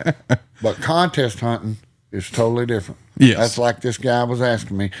fact. But contest hunting is totally different. Yes, that's like this guy was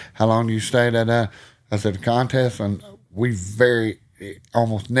asking me, how long do you stay at? I said, the contest, and we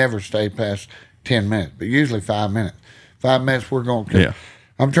almost never stay past 10 minutes, but usually 5 minutes. 5 minutes, we're going to. Yeah.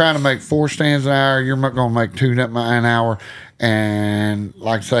 I'm trying to make 4 stands an hour. You're going to make 2 an hour. And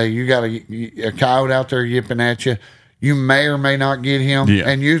like I say, you got a coyote out there yipping at you. You may or may not get him. Yeah.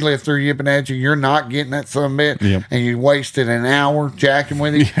 And usually if they're yipping at you, you're not getting that son of a bit. Yep. And you wasted an hour jacking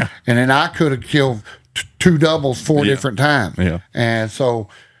with him. Yeah. And then I could have killed 2 doubles 4 different times. Yeah. And so,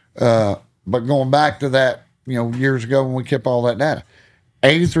 but going back to that, years ago when we kept all that data,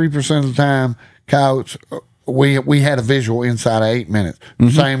 83% of the time, coyotes, we had a visual inside of 8 minutes.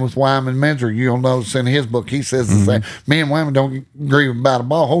 Same with Wyman Menzer. You'll notice in his book, he says the same. Me and Wyman don't agree about a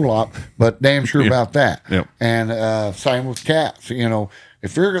whole lot, but damn sure about that. Yep. And same with cats.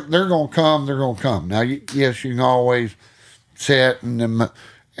 If they're going to come, they're going to come. Now, yes, you can always set and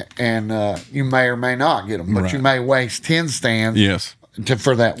you may or may not get them, but you may waste 10 stands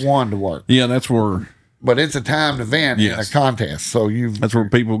for that one to work. Yeah, that's where. But it's a timed event in a contest, so that's where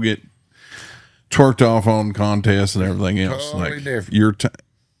people get twerked off on contests and everything else. Totally different.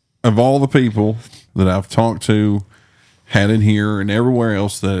 Of all the people that I've talked to, had in here and everywhere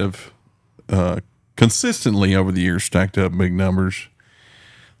else that have consistently over the years stacked up big numbers,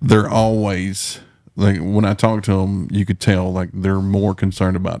 they're always like, when I talk to them, you could tell like they're more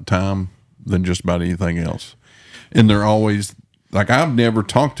concerned about time than just about anything else. And they're always like, I've never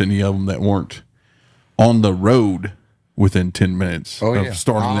talked to any of them that weren't on the road within 10 minutes of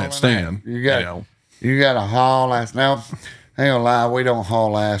starting that stand. You got to haul ass. Now, I ain't gonna lie, we don't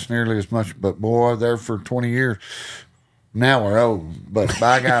haul ass nearly as much, but boy, there for 20 years. Now we're old, but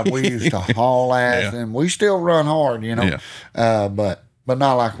by God, we used to haul ass, and we still run hard, but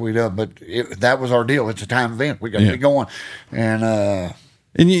not like we do. But that was our deal. It's a time event. We got to be going, and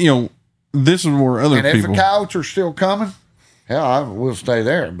this is where other people. And if the coyotes are still coming, hell, I will stay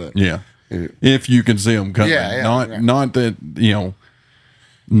there. But if you can see them coming, not that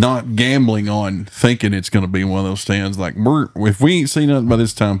not gambling on thinking it's going to be one of those stands. Like if we ain't seen nothing by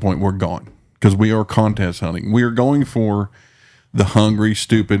this time point, we're gone, because we are contest hunting. We are going for the hungry,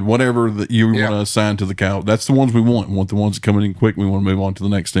 stupid, whatever that you want to assign to the cow. That's the ones we want. We want the ones coming in quick. We want to move on to the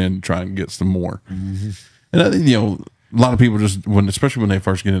next stand and try and get some more. Mm-hmm. And I think a lot of people especially when they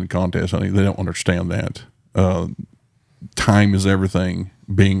first get into contest hunting, they don't understand that. Time is everything.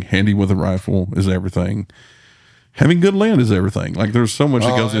 Being handy with a rifle is everything. Having good land is everything. Like, there's so much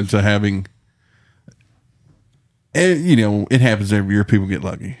that goes into having. And, it happens every year. People get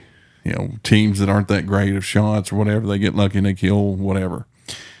lucky. Teams that aren't that great of shots or whatever, they get lucky and they kill whatever.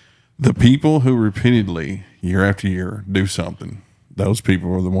 The people who repeatedly, year after year, do something, those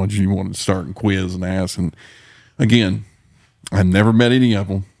people are the ones you want to start and quiz and ask. And again, I've never met any of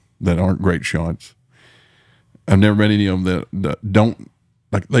them that aren't great shots. I've never met any of them that don't,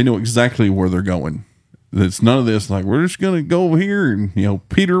 like, they know exactly where they're going. It's none of this, like, we're just going to go over here and,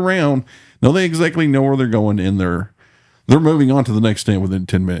 peter around. No, they exactly know where they're going, and they're moving on to the next stand within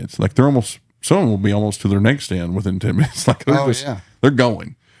 10 minutes. Like, some of them will be almost to their next stand within 10 minutes. Like, they're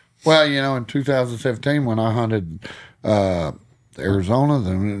going. Well, in 2017, when I hunted Arizona,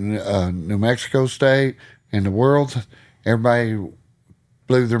 the New Mexico State, and the Worlds, everybody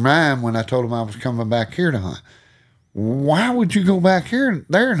blew their mind when I told them I was coming back here to hunt. Why would you go back there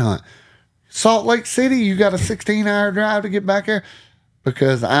and hunt? Salt Lake City, you got a 16-hour drive to get back there?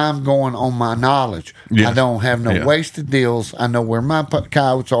 Because I'm going on my knowledge. Yeah. I don't have no wasted deals. I know where my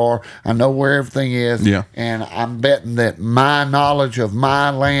coyotes are. I know where everything is. Yeah. And I'm betting that my knowledge of my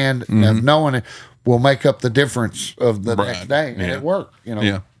land, of knowing it, will make up the difference of the next day. And it worked,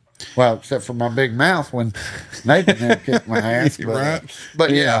 Yeah. Well, except for my big mouth when Nathan had kicked my ass.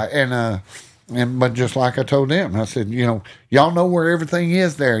 But but just like I told them, I said, y'all know where everything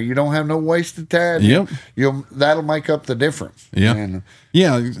is there. You don't have no wasted time. Yep. That'll make up the difference. Yeah. And,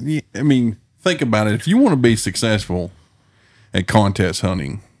 I mean, think about it. If you want to be successful at contest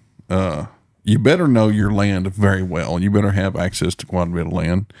hunting, you better know your land very well. You better have access to quite a bit of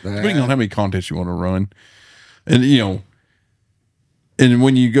land, depending on how many contests you want to run. And, and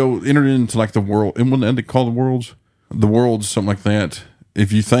when you enter into like the world, and when they call the worlds, something like that.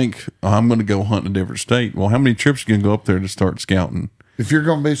 If you think, I'm going to go hunt in a different state, well, how many trips are you going to go up there to start scouting? If you're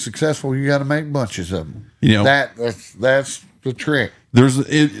going to be successful, you got to make bunches of them. That's the trick.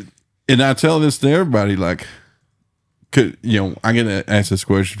 And I tell this to everybody, like, I get asked this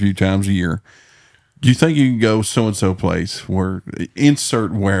question a few times a year. Do you think you can go so-and-so place where,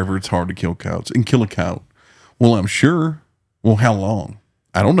 insert wherever it's hard to kill coyotes, and kill a coyote? Well, I'm sure. Well, how long?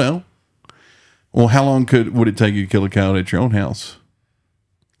 I don't know. Well, how long would it take you to kill a coyote at your own house?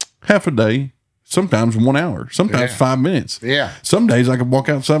 Half a day, sometimes 1 hour, sometimes 5 minutes. Yeah. Some days I can walk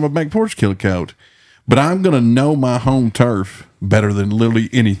outside my back porch, kill a coyote. But I'm going to know my home turf better than literally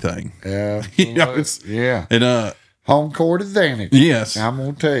anything. Yeah. And home court advantage. Yes. I'm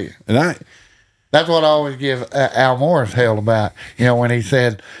going to tell you. And That's what I always give Al Morris hell about. When he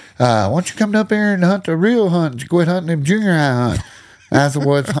said, why don't you come up here and hunt the real hunt? Quit hunting them junior high hunts. I said,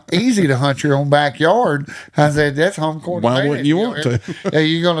 well, it's easy to hunt your own backyard. I said, that's home court why advantage. wouldn't you want to?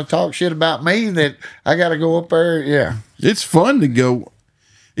 You're going to talk shit about me that I got to go up there? Yeah. It's fun to go.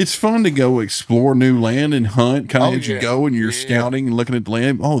 It's fun to go explore new land and hunt kind of as you go and you're scouting and looking at the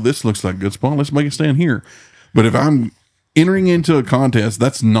land. Oh, this looks like a good spot. Let's make a stand here. But if I'm entering into a contest,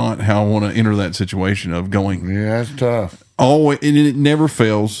 that's not how I want to enter that situation of going. Yeah, that's tough. Always, and it never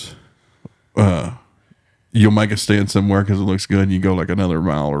fails. You'll make a stand somewhere because it looks good, and you go like another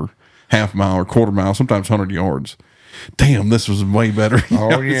mile or half mile or quarter mile, sometimes 100 yards. Damn, this was way better.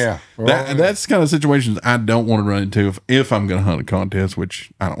 Oh, yeah. That's kind of situations I don't want to run into if I'm going to hunt a contest,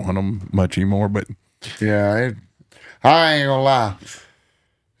 which I don't hunt them much anymore. But yeah, I ain't gonna lie.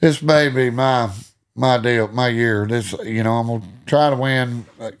 This may be my deal, my year. This, I'm gonna try to win.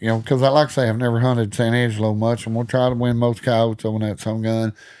 Because like I say, I've never hunted San Angelo much. I'm gonna try to win most coyotes on that some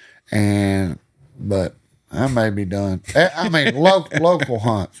gun, but I may be done. I mean, local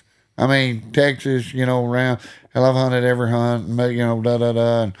hunts. I mean, Texas, around. Hell, I've hunted every hunt,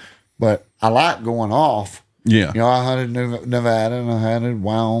 but I like going off. yeah, I hunted Nevada and I hunted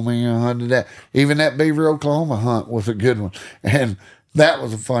Wyoming and I hunted that. Even that Beaver, Oklahoma hunt was a good one. And that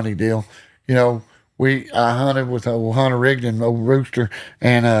was a funny deal. I hunted with old Hunter Rigdon, old rooster,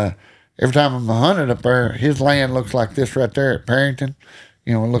 and every time I'm hunting up there, his land looks like this right there at Parrington.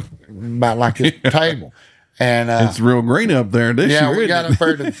 It looks about like this table. And it's real green up there this year. Yeah, we got up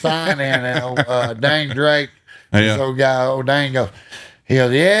there to the sign in, and Dane Drake, this old guy, Dane goes, he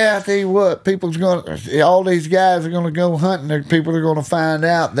goes, yeah, I tell you what, all these guys are going to go hunting. People are going to find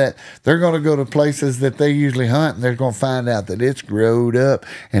out that they're going to go to places that they usually hunt, and they're going to find out that it's growed up,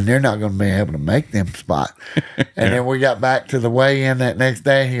 and they're not going to be able to make them spots. And then we got back to the weigh-in that next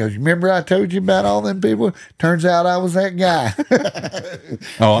day, and he goes, remember I told you about all them people? Turns out I was that guy.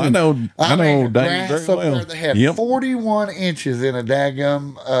 Oh, I know Dane grass very up there, well. they had 41 inches in a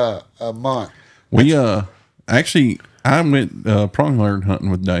daggum a month. We actually, I went pronghorn hunting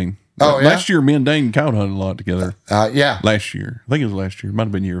with Dane. Oh, yeah? Last year, me and Dane cow hunted a lot together. Yeah. Last year. I think it was last year. Might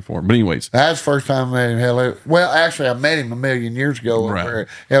have been the year before. But anyways. That's the first time I met him. Well, actually, I met him a million years ago over at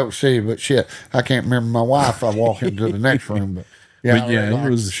Elk City, but shit, I can't remember my wife. I walk into the next room, but he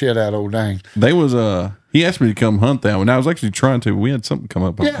was the shit out of old Dane. They was, he asked me to come hunt that one. I was actually trying to. We had something come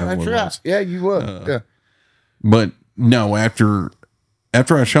up. Yeah, that's right. Yeah, you would. Yeah. But no, after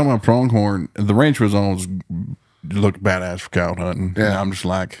I shot my pronghorn, the ranch was always looked badass for cow hunting. Yeah. And I'm just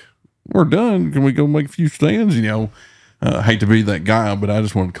like, we're done. Can we go make a few stands? I hate to be that guy, but I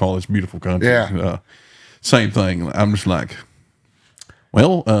just want to call this beautiful country. Yeah. Same thing. I'm just like,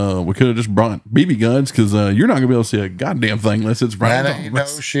 well, we could have just brought BB guns because you're not going to be able to see a goddamn thing unless it's right. That ain't no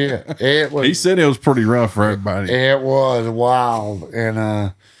shit. It was. He said it was pretty rough for everybody. It was wild. And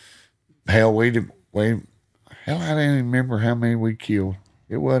hell, I didn't even remember how many we killed.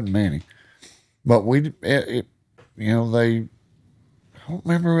 It wasn't many. But I don't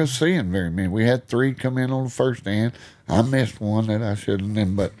remember us seeing very many. We had 3 come in on the first stand. I missed one that I shouldn't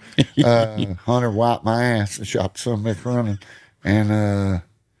have, but Hunter wiped my ass and shot some that's running, and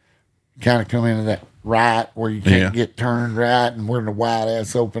kind of come into that right where you can't get turned right and we're in the wide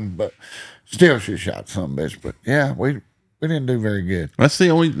ass open, but still should have shot some bitch. But yeah, we didn't do very good.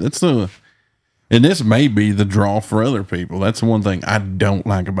 And this may be the draw for other people. That's the one thing I don't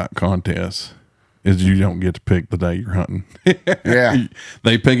like about contests is you don't get to pick the day you're hunting. Yeah.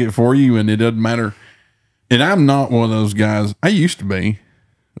 They pick it for you and it doesn't matter. And I'm not one of those guys. I used to be.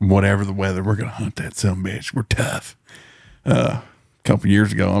 Whatever the weather, we're going to hunt that son of a bitch. We're tough. A couple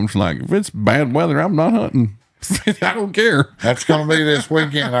years ago, I'm just like, if it's bad weather, I'm not hunting. I don't care. That's going to be this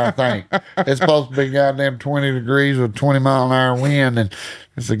weekend, I think. It's supposed to be goddamn 20 degrees with 20-mile-an-hour wind, and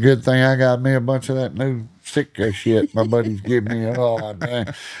it's a good thing I got me a bunch of that new Sitka shit my buddies give me. Oh,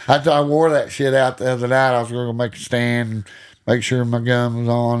 man. I wore that shit out the other night. I was going to make a stand and make sure my gun was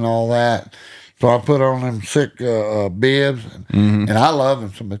on and all that. So I put on them Sitka bibs, and I love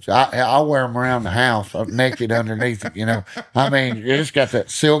them so much. I wear them around the house naked underneath it, I mean, it's got that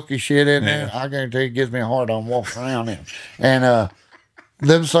silky shit in there. I guarantee it gives me a hard on walking around in. And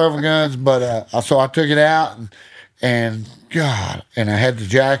them servo guns, but so I took it out, and God, and I had the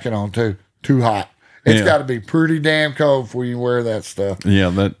jacket on too hot. It's got to be pretty damn cold before you wear that stuff.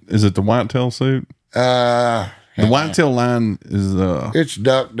 Yeah, is it the whitetail suit? The whitetail line is it's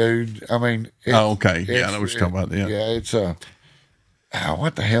duck, dude. I mean, okay. Yeah, I know what you're talking about. Yeah, it's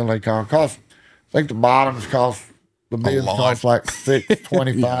what the hell they call it? Cost, I think the bottoms cost, the bibs cost like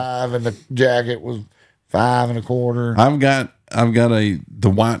 $6.25 and the jacket was 5 1/4. I've got the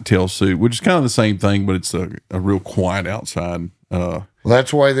whitetail suit, which is kind of the same thing, but it's a real quiet outside. Well,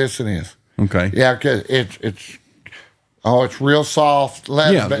 that's the way this one is. Okay. Yeah, because it's real soft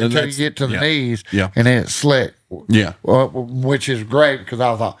leather until you get to the knees, and then it's slick. Yeah. Which is great because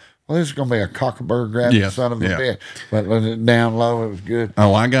I thought, well, this is going to be a cockaburr grabbing son of a bitch. But when it down low, it was good.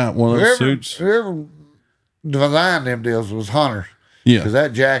 Oh, I got one of those suits. Whoever designed them deals was Hunter. Yeah. Because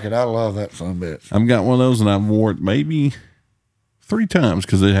that jacket, I love that son of a bitch. I've got one of those, and I've worn it maybe 3 times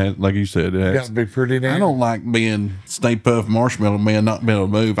because it had, like you said, it has. Got to be pretty damn. I don't like being Stay Puft Marshmallow Man, not being able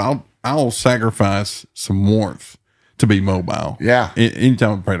to move. I'll sacrifice some warmth to be mobile. Yeah.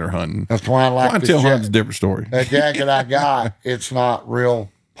 Anytime I'm predator hunting. That's why I like Whitetail hunting's a different story. That jacket I got, it's not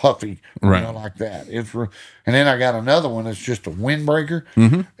real puffy, right? Like that. And then I got another one that's just a windbreaker.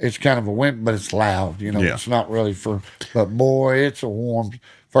 It's kind of a wind, but it's loud. It's not really for. But boy, it's a warm.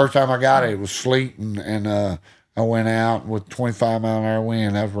 First time I got it, it was sleeting, and I went out with 25-mile-an-hour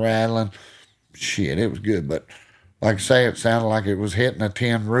wind. I was rattling. Shit, it was good, but like I say, it sounded like it was hitting a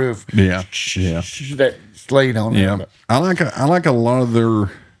tin roof. Yeah. That sleet on it. Yeah, I like a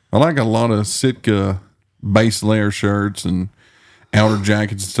lot of Sitka base layer shirts and outer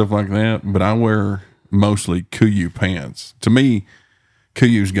jackets and stuff like that, but I wear mostly Kuiu pants. To me,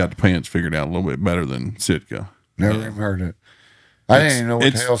 Kuyu's got the pants figured out a little bit better than Sitka. Never even heard it. I didn't even know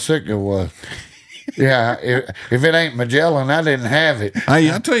what the hell Sitka was. Yeah, if it ain't Magellan, I didn't have it.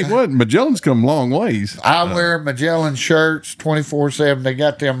 Hey, I tell you what, Magellan's come a long ways. I wear Magellan shirts 24/7. They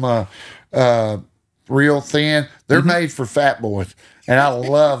got them real thin. They're made for fat boys, and I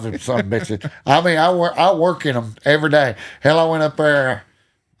love them some bitches. I mean, I work in them every day. Hell, I went up there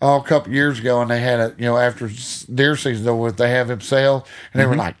a couple years ago, and they had after deer season over with, they have them sales, and they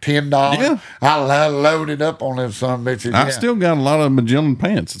were like $10. Yeah. I loaded up on them some bitches. I still got a lot of Magellan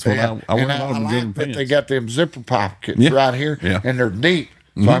pants. That's what I wear a lot of Magellan pants. They got them zipper pockets right here, and they're deep,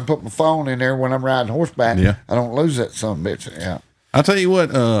 so I can put my phone in there when I'm riding horseback. Yeah. I don't lose that some bitch. Yeah. I'll tell you what,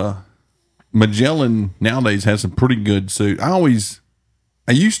 Magellan nowadays has some pretty good suit.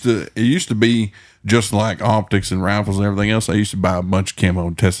 It used to be just like optics and rifles and everything else. I used to buy a bunch of camo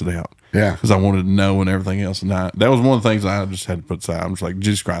and test it out. Yeah. Because I wanted to know and everything else. And that was one of the things I just had to put aside. I'm just like,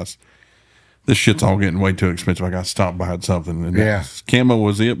 Jesus Christ, this shit's all getting way too expensive. I got to stop buying something. And camo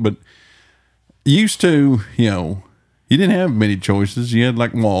was it. But used to, you didn't have many choices. You had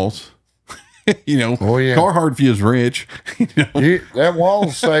like walls. Oh yeah. Carhartt if you was rich. That wall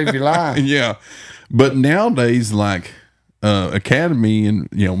will save your life. Yeah. But nowadays, like Academy and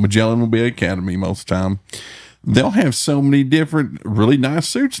Magellan will be Academy most of the time. They'll have so many different really nice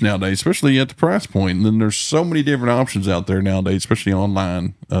suits nowadays, especially at the price point. And then there's so many different options out there nowadays, especially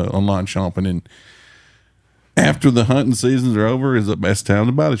online shopping. And after the hunting seasons are over is the best time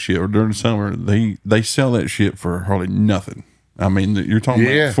to buy the shit. Or during the summer, they sell that shit for hardly nothing. I mean, you're talking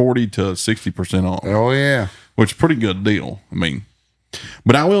about 40 to 60% off. Oh yeah, which is a pretty good deal. I mean,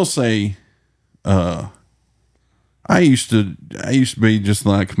 but I will say, I used to be just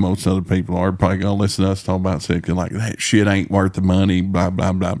like most other people are. Probably gonna listen to us talk about Sitka like that shit ain't worth the money. Blah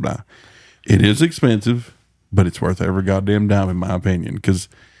blah blah blah. It is expensive, but it's worth every goddamn dime in my opinion. Because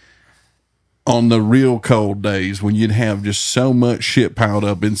on the real cold days when you'd have just so much shit piled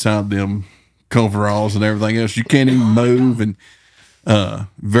up inside them coveralls and everything else, you can't even move and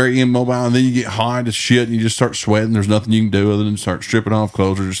very immobile, and then you get hot as shit and you just start sweating. There's nothing you can do other than start stripping off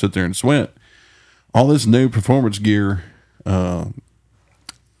clothes or just sit there and sweat. All this new performance gear, all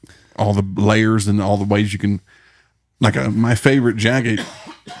the layers and all the ways you can, like my favorite jacket,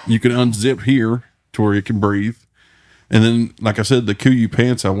 you can unzip here to where you can breathe. And then, like I said, the Kuiu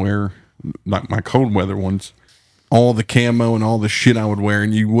pants I wear, like my cold weather ones, all the camo and all the shit I would wear,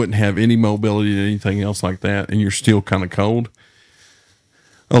 and you wouldn't have any mobility or anything else like that, and you're still kind of cold.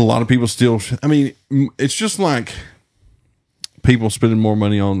 A lot of people still, I mean, it's just like people spending more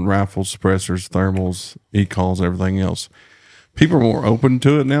money on rifles, suppressors, thermals, e-calls, everything else. People are more open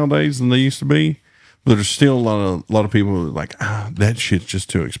to it nowadays than they used to be, but there's still a lot of people that are like, that shit's just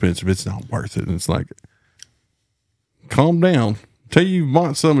too expensive. It's not worth it. And it's like, calm down. Till you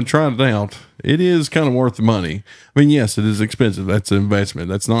bought some and tried it out, it is kind of worth the money. I mean, yes, it is expensive. That's an investment.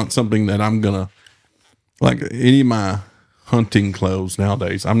 That's not something that I'm gonna, like any of my hunting clothes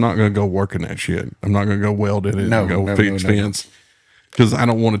nowadays, I'm not gonna go work in that shit. I'm not gonna go weld in it and go fix fence because I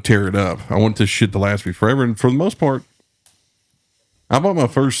don't want to tear it up. I want this shit to last me forever. And for the most part, I bought my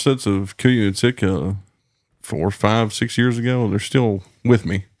first sets of Kuiu and Sitka 4, 5, 6 years ago, and they're still with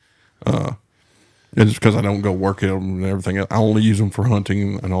me. And it's because I don't go work at them and everything else. I only use them for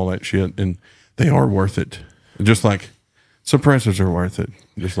hunting and all that shit, and they are worth it. Just like suppressors are worth it.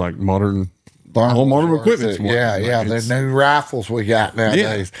 Just like modern All modern equipment's working. Yeah. The new rifles we got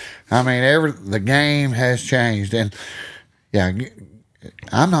nowadays. I mean, the game has changed, and yeah.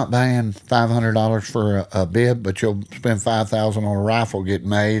 I'm not paying $500 for a bib, but you'll spend $5,000 on a rifle getting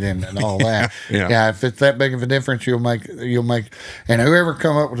made and all that. Yeah. If it's that big of a difference, you'll make. And whoever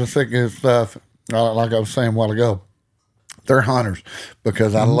come up with the sickest stuff, like I was saying a while ago, they're hunters,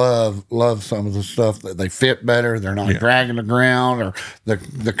 because I love some of the stuff that they fit better. They're not dragging the ground, or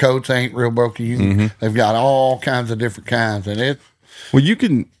the coats ain't real broken. They've got all kinds of different kinds, and you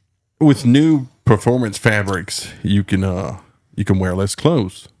can, with new performance fabrics, you can wear less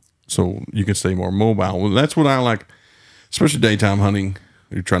clothes, so you can stay more mobile. Well, that's what I like, especially daytime hunting.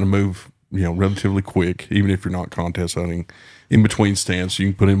 You're trying to move, relatively quick, even if you're not contest hunting, in between stands, so you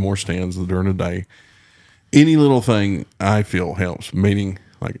can put in more stands during the day. Any little thing I feel helps, meaning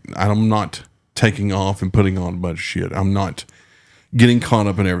like I'm not taking off and putting on a bunch of shit. I'm not getting caught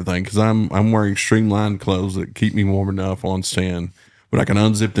up in everything, because I'm wearing streamlined clothes that keep me warm enough on stand, but I can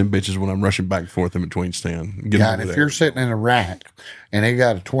unzip them bitches when I'm rushing back and forth in between stand. And if you're sitting in a rack and they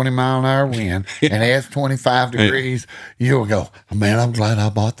got a 20-mile-an-hour wind and it's 25 degrees, you'll go, man, I'm glad I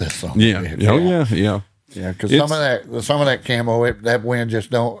bought this song. Yeah, because some of that camo, that wind just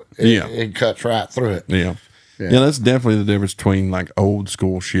don't. It cuts right through it. Yeah, that's definitely the difference between like old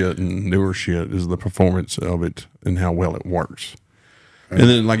school shit and newer shit, is the performance of it and how well it works. And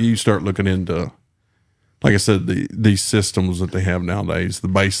then like you start looking into, like I said, these systems that they have nowadays, the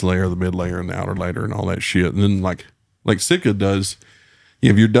base layer, the mid layer, and the outer layer, and all that shit. And then like Sitka does, you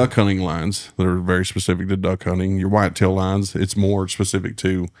have your duck hunting lines that are very specific to duck hunting. Your whitetail lines, it's more specific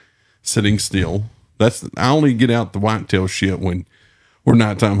to sitting still. I only get out the whitetail shit when we're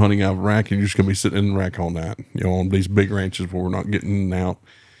nighttime hunting out of a rack, and you're just gonna be sitting in the rack all night. On these big ranches where we're not getting in and out.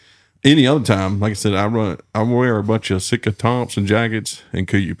 Any other time, like I said, I wear a bunch of Sitka tops and jackets and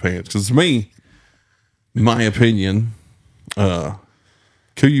Kuiu pants, because to me, in my opinion,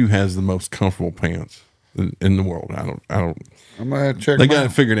 Kuiu has the most comfortable pants in the world. I don't. I'm gonna check. They got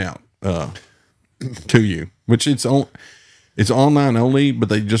it figured out. Kuiu, which it's online only, but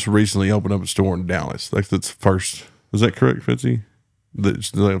they just recently opened up a store in Dallas. That's first. Is that correct, Fitzy?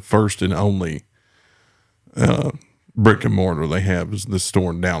 That's the first and only brick and mortar they have is this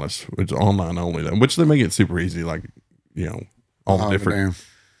store in Dallas. It's online only, though, which they make it super easy. Like all the different. Damn.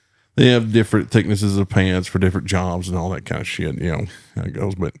 They have different thicknesses of pants for different jobs and all that kind of shit. How it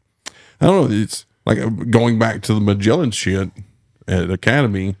goes. But I don't know. It's like going back to the Magellan shit at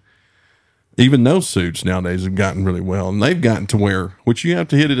Academy. Even those suits nowadays have gotten really well, and they've gotten to where, which you have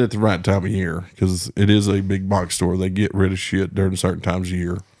to hit it at the right time of year, because it is a big box store. They get rid of shit during certain times of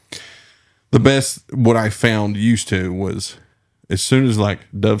year. The best, what I found used to, was as soon as like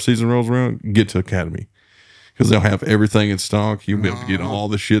dove season rolls around, get to Academy, because they'll have everything in stock. You'll be able to get all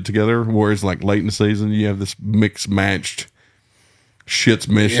the shit together. Whereas like late in the season, you have this mixed matched shit's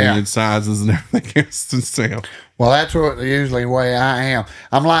missing in sizes and everything else to sell. Well, that's usually the way I am.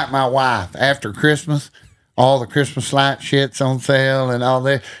 I'm like my wife. After Christmas, all the Christmas light shit's on sale and all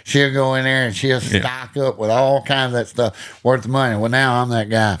that. She'll go in there and she'll stock up with all kinds of that stuff worth of money. Well, now I'm that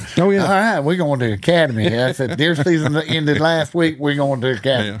guy. Oh, yeah. All right, we're going to the Academy. I said, deer season ended last week. We're going to the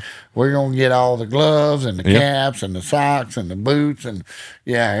Academy. Yeah. We're going to get all the gloves and the caps and the socks and the boots and,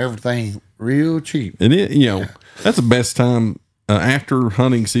 everything real cheap. And that's the best time after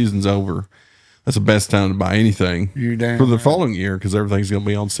hunting season's over. That's the best time to buy anything for the following year, because everything's going to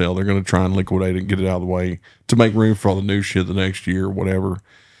be on sale. They're going to try and liquidate it and get it out of the way to make room for all the new shit the next year, whatever.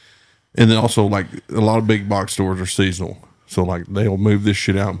 And then also, like, a lot of big box stores are seasonal. So, like, they'll move this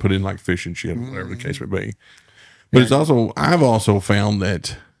shit out and put in, like, fishing shit, whatever the case may be. But it's also, I've also found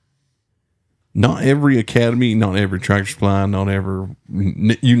that not every Academy, not every Tractor Supply, not every,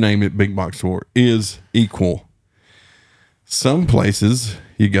 you name it, big box store is equal. Some places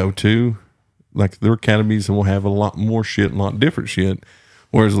you go to, like their academies will have a lot more shit, a lot different shit.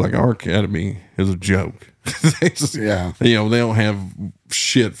 Whereas like our academy is a joke. They don't have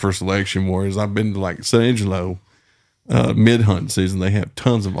shit for selection. Whereas I've been to like San Angelo, mid hunt season, they have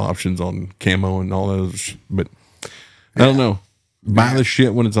tons of options on camo and all those. But I don't know. Buy the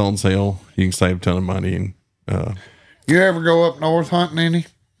shit when it's on sale. You can save a ton of money. And you ever go up north hunting any?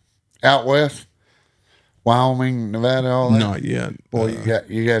 Out west? Wyoming, Nevada, all that? Not yet. Boy,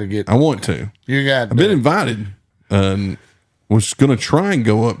 you got to get. I want to. I've been invited, and was going to try and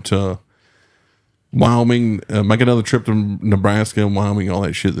go up to Wyoming, make another trip to Nebraska and Wyoming, all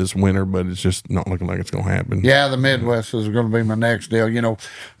that shit this winter, but it's just not looking like it's going to happen. Yeah, the Midwest is going to be my next deal. Like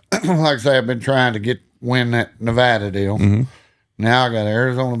I say, I've been trying to win that Nevada deal. Mm-hmm. Now I got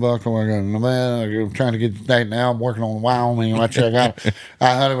Arizona buffalo. I got Nevada. I'm trying to get to state now. I'm working on Wyoming. I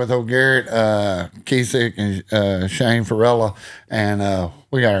hunted with old Garrett Kesick and Shane Farella, and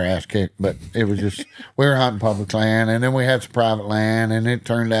we got our ass kicked. But it was just we were hunting public land, and then we had some private land, and it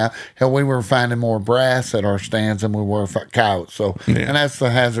turned out hell we were finding more brass at our stands than we were coyotes. So and that's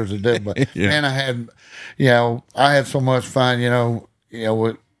the hazards of it. But man, I had so much fun.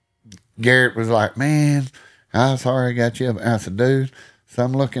 What Garrett was like, man. I'm sorry I got you up. I said, dude, so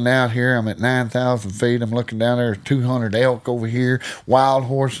I'm looking out here. I'm at 9,000 feet. I'm looking down there. 200 elk over here, wild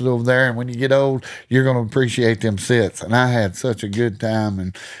horses over there. And when you get old, you're going to appreciate them sits. And I had such a good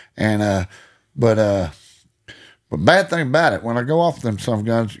time. But bad thing about it, when I go off them some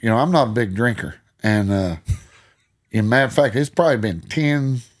guns, I'm not a big drinker. And in matter of fact, it's probably been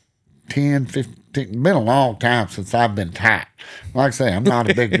 10, 15. It's been a long time since I've been tight. Like I say, I'm not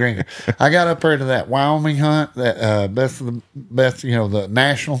a big drinker. I got up there to that Wyoming hunt, that best of the best, the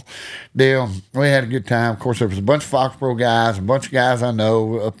national deal. We had a good time. Of course, there was a bunch of Foxborough guys, a bunch of guys I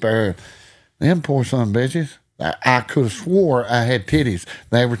know up there. Them poor son of bitches. I could have swore I had titties.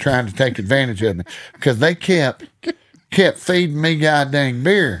 They were trying to take advantage of me because they kept feeding me goddamn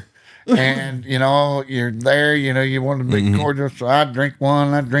beer. And, you're there, you want to be cordial. So I drink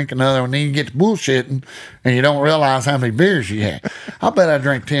one, I drink another, and then you get to bullshitting, and you don't realize how many beers you had. I bet I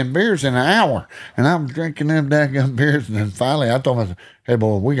drank 10 beers in an hour, and I'm drinking them daggone beers. And then finally I told myself, hey,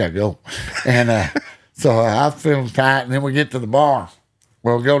 boy, we got to go. And so I feel tight, and then we get to the bar.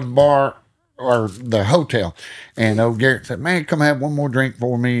 We'll go to the bar or the hotel. And old Garrett said, man, come have one more drink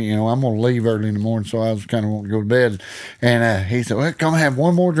for me. I'm going to leave early in the morning, so I was kind of wanting to go to bed. And he said, well, come have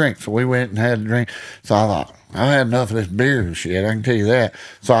one more drink. So we went and had a drink. So I thought, I've had enough of this beer and shit. I can tell you that.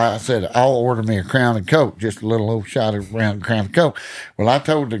 So I said, I'll order me a Crown and Coke, just a little old shot of Crown and Coke. Well, I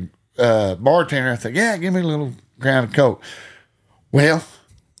told the bartender, I said, yeah, give me a little Crown and Coke. Well,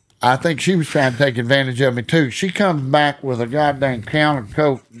 I think she was trying to take advantage of me too. She comes back with a goddamn Crown and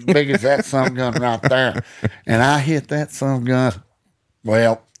Coke big as that sun gun right there. And I hit that sun gun.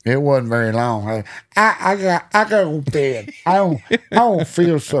 Well, it wasn't very long. I got to bed. I don't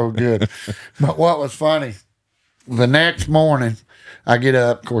feel so good. But what was funny, the next morning I get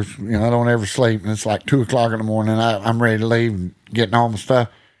up, of course, I don't ever sleep, and it's like 2:00 in the morning. I'm ready to leave and getting all my stuff.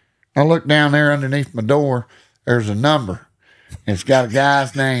 I look down there underneath my door, there's a number. It's got a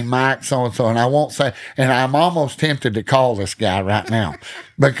guy's name, Mike, so-and-so, and I won't say, and I'm almost tempted to call this guy right now.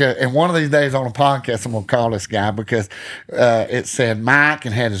 And one of these days on a podcast, I'm going to call this guy because it said Mike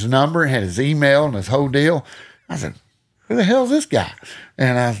and had his number, had his email, and his whole deal. I said, who the hell is this guy?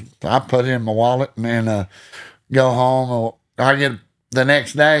 And I put it in my wallet and then go home. I get the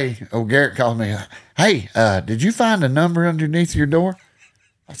next day, old Garrett calls me, hey, did you find a number underneath your door?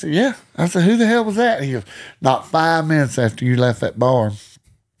 I said, yeah. I said, who the hell was that? He goes, not 5 minutes after you left that bar,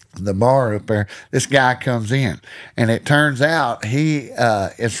 the bar up there, this guy comes in. And it turns out he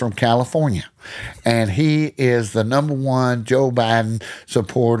is from California. And he is the #1 Joe Biden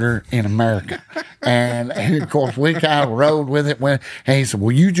supporter in America. And of course, we kind of rode with it. And he said,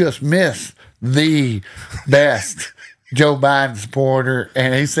 well, you just missed the best Joe Biden supporter.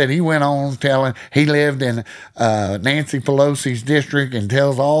 And he said he went on telling he lived in Nancy Pelosi's district and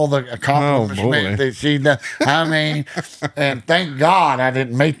tells all the accomplishments that she done. I mean, and thank God I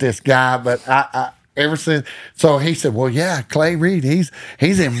didn't meet this guy, but I ever since. So he said, well, yeah, Clay Reid, he's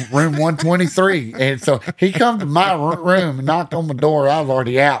in room 123. And so he come to my room and knocked on my door. I was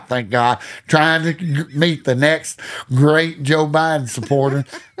already out, thank God, trying to meet the next great Joe Biden supporter.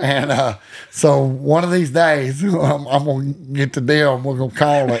 And so one of these days, I'm going to get the deal. We're going to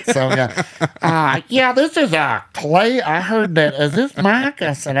call it. So, yeah, this is Clay. I heard that. Is this Mike?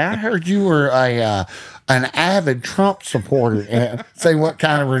 I said, I heard you were an avid Trump supporter. And see what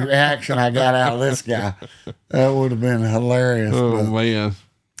kind of reaction I got out of this guy. That would have been hilarious. Oh, man.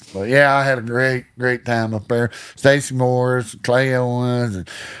 But yeah, I had a great time up there. Stacey Morris, Clay Owens,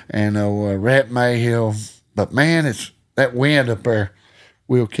 and Rhett Mayhill. But man, it's that wind up there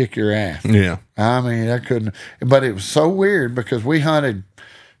will kick your ass. Yeah. I mean, I couldn't. But it was so weird because we hunted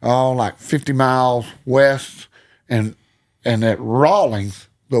like 50 miles west, and at Rawlings,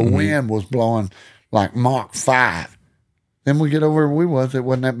 the wind was blowing like Mach 5. Then we get over where it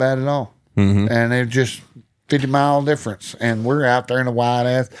wasn't that bad at all. And it just 50-mile difference. And we're out there in a wide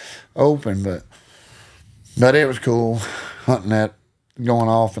ass open, but it was cool hunting that, going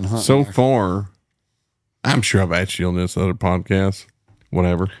off and hunting. So far, I'm sure I've asked you on this other podcast,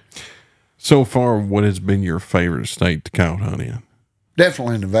 whatever. So far, what has been your favorite state to coyote hunt in?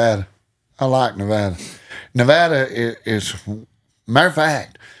 Definitely Nevada. I like Nevada. Nevada is matter of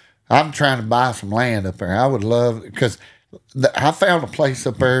fact, I'm trying to buy some land up there. I would love, because I found a place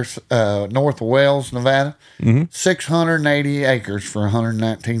up there, north of Wells, Nevada, 680 acres for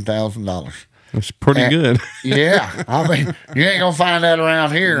 $119,000. That's pretty good. Yeah, I mean, you ain't gonna find that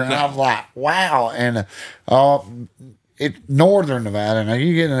around here. And I'm like, wow. And it's northern Nevada. Now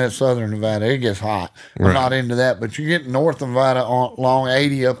you get into that southern Nevada, it gets hot. I'm not into that, but you get north Nevada along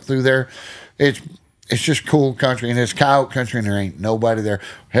 80 up through there. It's just cool country, and it's coyote country, and there ain't nobody there.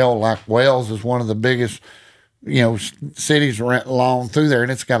 Hell, like Wells is one of the biggest, cities along through there,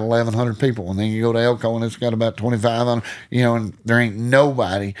 and it's got 1,100 people. And then you go to Elko, and it's got about 2,500. And there ain't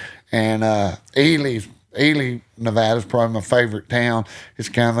nobody. And Ely, Nevada is probably my favorite town. It's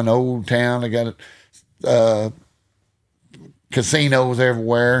kind of an old town. They got casinos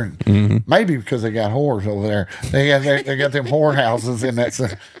everywhere. And maybe because they got whores over there. They got them whorehouses in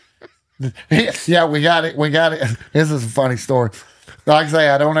that. Yeah, we got it. This is a funny story. Like I say,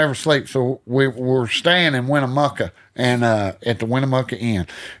 I don't ever sleep. So we're staying in Winnemucca and at the Winnemucca Inn.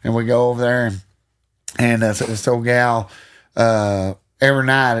 And we go over there and this old gal, every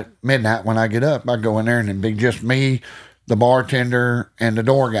night at midnight when I get up, I go in there and it'd be just me, the bartender, and the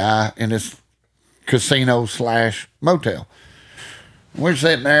door guy in this casino / motel. We're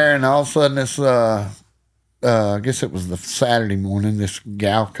sitting there, and all of a sudden this, I guess it was the Saturday morning, this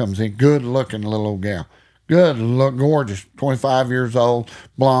gal comes in, good looking little old gal. Good look, gorgeous, 25 years old,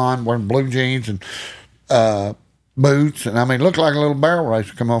 blonde, wearing blue jeans and boots. And I mean, looked like a little barrel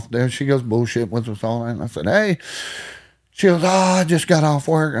racer come off there. She goes bullshit with us all that. And I said, hey. She goes, I just got off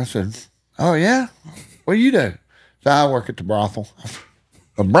work. I said, oh, yeah? What do you do? So I work at the brothel.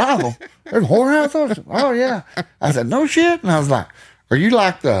 A brothel? There's a whorehouse? Said, oh, yeah. I said, no shit? And I was like, are you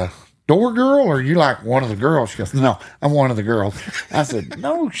like the door girl or are you like one of the girls? She goes, no, I'm one of the girls. I said,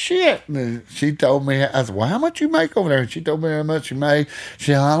 no shit. And she told me, I said, well, how much you make over there? And she told me how much she made. She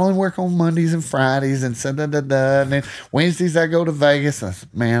said, I only work on Mondays and Fridays and da-da-da-da. And then Wednesdays I go to Vegas. I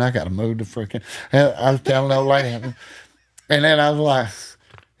said, man, I got to move to freaking. I was telling the old lady. And then I was like,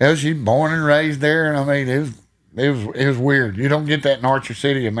 she's born and raised there. And I mean, it was weird. You don't get that in Archer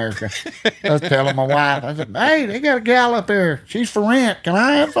City, America. I was telling my wife, I said, hey, they got a gal up there. She's for rent. Can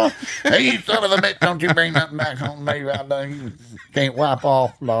I have some? Hey, you son of a bitch, don't you bring nothing back home to me right now. You can't wipe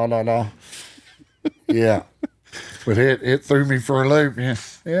off. Blah, blah, blah. Yeah. But it threw me for a loop.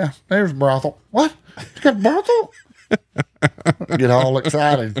 Yeah, there's a brothel. What? You got a brothel? Get all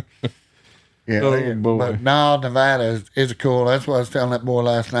excited. Yeah, but no, Nevada is cool. That's what I was telling that boy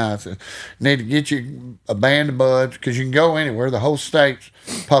last night. I said, need to get you a band of buds because you can go anywhere. The whole state's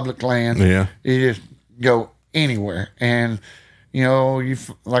public land. Yeah, you just go anywhere. And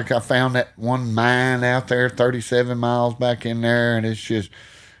like I found that one mine out there, 37 miles back in there, and it's just,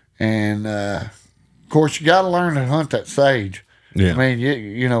 and of course you got to learn to hunt that sage. Yeah, I mean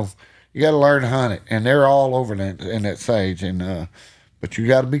you got to learn to hunt it, and they're all over in that sage, and but you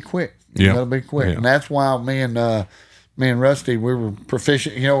got to be quick. You gotta be quick, and that's why me and Rusty, we were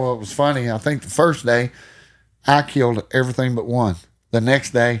proficient. It was funny. I think the first day I killed everything but one. The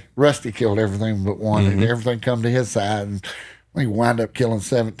next day Rusty killed everything but one, and everything come to his side, and we wound up killing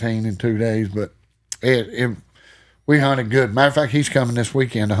 17 in 2 days. But we hunted good. Matter of fact, he's coming this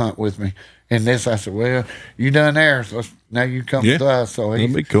weekend to hunt with me. And I said, well, you done there, so now you come with us. So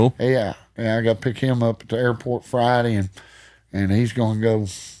that'd be cool. Yeah. I got to pick him up at the airport Friday, and he's gonna go.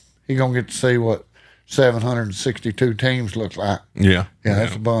 He's going to get to see what 762 teams look like. Yeah,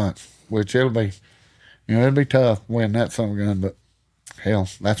 that's a bunch, which it'll be tough to win that son of a gun, but hell,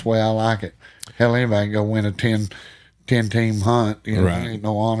 that's the way I like it. Hell, anybody can go win a 10 team hunt. There ain't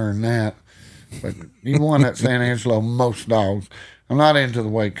no honor in that. But you won that San Angelo most dogs. I'm not into the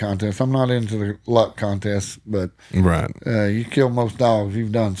weight contest. I'm not into the luck contest, but you kill most dogs,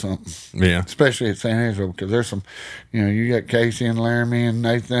 you've done something. Yeah. Especially at San Angelo, because there's some, you got Casey and Laramie and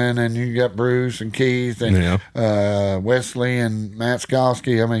Nathan, and you got Bruce and Keith and Wesley and Matt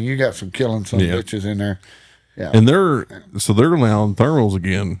Skolsky. I mean, you got some killing some bitches in there. Yeah. And they're allowed thermals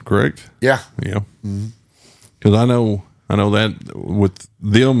again, correct? Yeah. Yeah. Because I know that with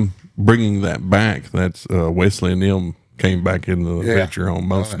them bringing that back, that's Wesley and them came back into the picture on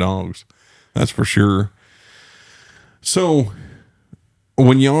most dogs. That's for sure. So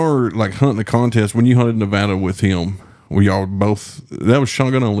when y'all are like hunting the contest, when you hunted Nevada with him, were y'all both, that was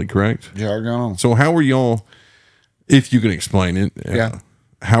shotgun only, correct? Shotgun only. So how were y'all, if you can explain it,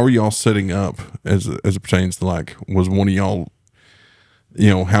 how are y'all setting up as it pertains to, like, was one of y'all,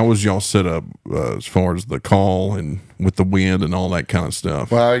 how was y'all set up as far as the call and with the wind and all that kind of stuff?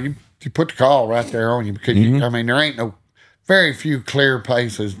 Well, you put the call right there on you because I mean, there ain't no very few clear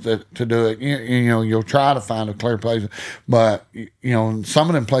places to do it. You know, you'll try to find a clear place, but you know, some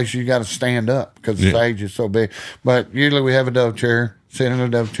of them places you got to stand up because the stage is so big. But usually we have a dove chair, sit in a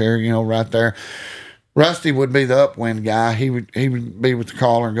dove chair, you know, right there. Rusty would be the upwind guy. He would be with the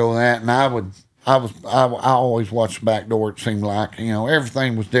caller and go that, and I always watched the back door. It seemed like, you know,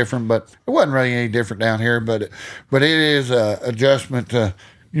 everything was different, but it wasn't really any different down here. But it is a adjustment to,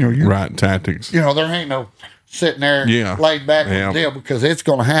 you know, right tactics. You know, there ain't no sitting there laid back on the deal because it's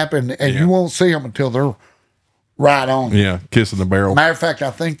going to happen, and you won't see them until they're right on. Yeah, kissing the barrel. Matter of fact,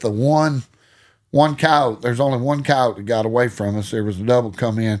 I think the one coyote, there's only one coyote that got away from us. There was a double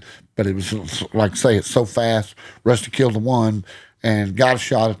come in, but it was, like I say, it's so fast. Rusty killed the one and got a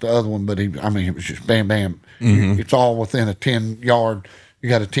shot at the other one, but it was just bam, bam. It's all within a 10-yard. You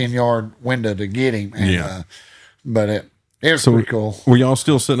got a 10-yard window to get him. And, but it was pretty cool. Were y'all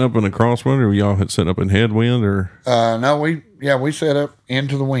still sitting up in a crosswind, or were y'all sitting up in headwind, or? No, we set up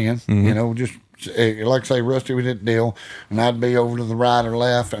into the wind. You know, just like I say, Rusty, we didn't deal, and I'd be over to the right or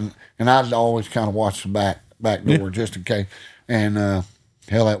left, and I'd always kind of watch the back door just in case. And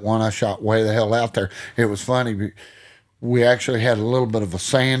hell, that one I shot way the hell out there. It was funny. We actually had a little bit of a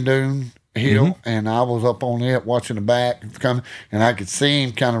sand dune hill, and I was up on it watching the back coming, and I could see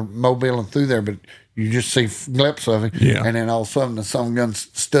him kind of mobiling through there, but you just see glimpses of him. Yeah. And then all of a sudden, the sun gun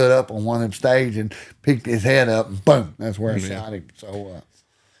stood up on one of them stage and picked his head up, and boom, that's where I shot him.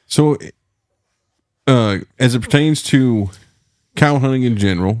 So, as it pertains to cow hunting in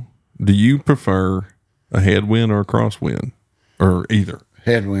general, do you prefer a headwind or a crosswind, or either?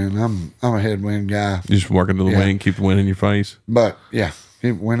 Headwind. I'm a headwind guy. You just working to the wind, keep the wind in your face. But yeah,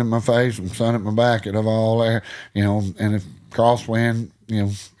 keep wind in my face and sun at my back. It of all there, you know. And if crosswind, you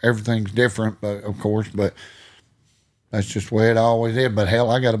know, everything's different, but of course, but that's just the way it always is. But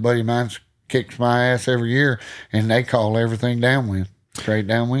hell, I got a buddy of mine that kicks my ass every year, and they call everything downwind, straight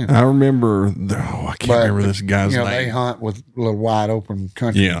downwind. I remember. I can't remember this guy's name. They hunt with a little wide open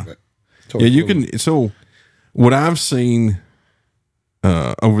country. Yeah, you can. So what I've seen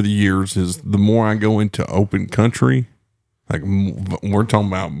over the years is the more I go into open country, like we're talking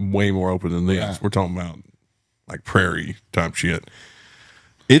about way more open than this. Yeah. We're talking about like prairie type shit.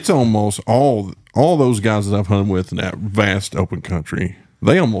 It's almost all those guys that I've hunted with in that vast open country.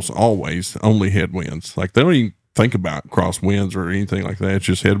 They almost always only headwinds. Like they don't even think about crosswinds or anything like that. It's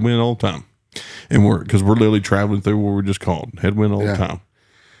just headwind all the time. And because we're literally traveling through what we just called headwind all the time.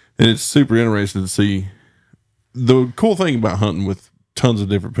 And it's super interesting to see. The cool thing about hunting with tons of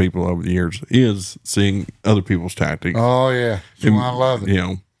different people over the years is seeing other people's tactics. Oh yeah, I love it. You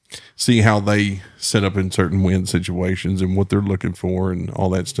know, see how they set up in certain wind situations and what they're looking for and all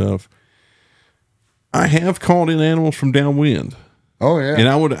that stuff. I have called in animals from downwind. Oh yeah, and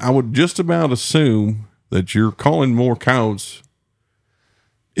I would just about assume that you're calling more coyotes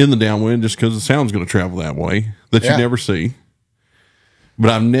in the downwind just because the sound's going to travel that way that you never see.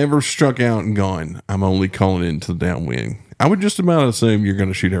 But I've never struck out and gone, I'm only calling into the downwind. I would just about assume you're going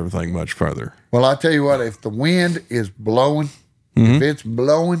to shoot everything much further. Well, I tell you what, if the wind is blowing, if it's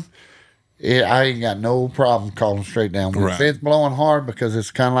blowing, I ain't got no problem calling straight downwind. Right. If it's blowing hard, because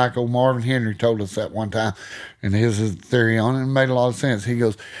it's kind of like old Marvin Henry told us that one time, and his theory on it, and it made a lot of sense. He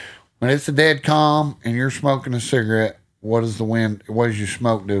goes, when it's a dead calm and you're smoking a cigarette, what does your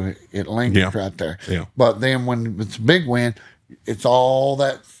smoke do? It lingers right there. Yeah. But then when it's a big wind, it's all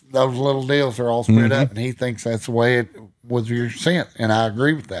those little deals are all spread up, and he thinks that's the way it was your scent, and I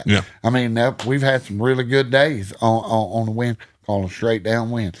agree with that. Yeah, I mean we've had some really good days on the wind, calling straight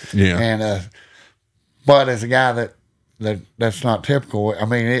downwind. Yeah, and but as a guy that's not typical, I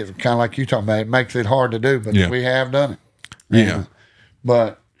mean it's kind of like you talking about. It makes it hard to do, but we have done it. Yeah,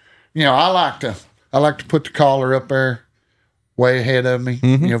 but you know I like to put the collar up there way ahead of me,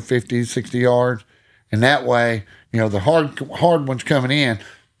 50, 60 yards, and that way. You know, the hard ones coming in,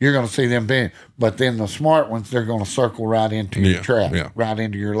 you're going to see them bend. But then the smart ones, they're going to circle right into your trap, right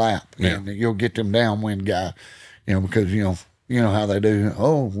into your lap. And you'll get them downwind guy, you know, because, you know how they do.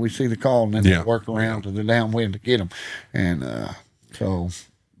 Oh, we see the call, and then they work around to the downwind to get them. And so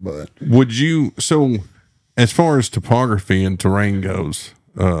as far as topography and terrain goes,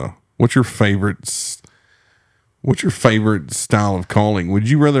 what's your favorite style of calling? Would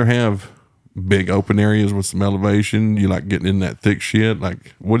you rather have big open areas with some elevation? You like getting in that thick shit?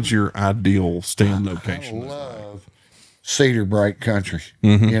 Like, what's your ideal stand location? I love cedar break country.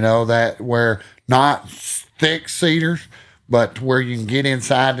 You know, that where not thick cedars, but where you can get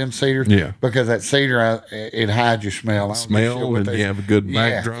inside them cedars. Yeah. Because that cedar, it hides your smell. And you have a good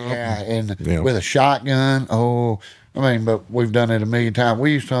backdrop. Yeah, and with a shotgun, I mean, but we've done it a million times.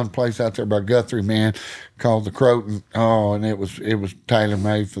 We used to hunt a place out there by Guthrie, man, called the Croton. Oh, and it was tailor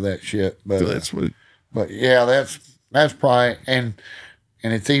made for that shit. But That's what. but yeah, that's probably and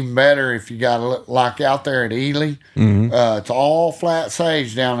it's even better if you got like out there at Ely. It's all flat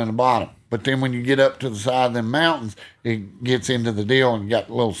sage down in the bottom. But then when you get up to the side of them mountains, it gets into the deal and you got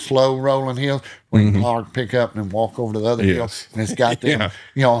little slow rolling hills where you can pick up and then walk over to the other hill. And it's got them,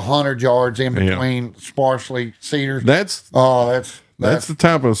 100 yards in between sparsely cedars. That's the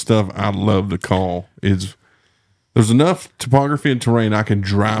type of stuff I love to call is there's enough topography and terrain I can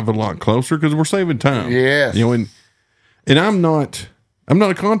drive a lot closer because we're saving time. Yes. And I'm not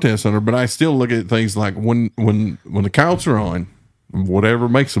a contest hunter, but I still look at things like when the coyotes are on, whatever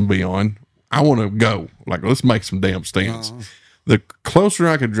makes them be on, I want to go. Like, let's make some damn stands. The closer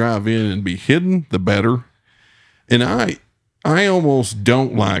I can drive in and be hidden, the better. And I almost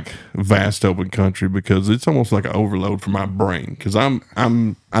don't like vast open country because it's almost like an overload for my brain. Because I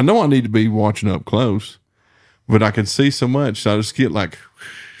know I need to be watching up close, but I can see so much, so I just get like,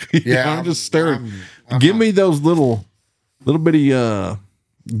 I'm just staring. Give me those little bitty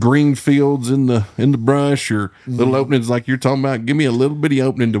green fields in the brush or little openings like you're talking about. Give me a little bitty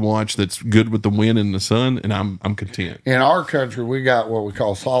opening to watch that's good with the wind and the sun, and I'm content. In our country, we got what we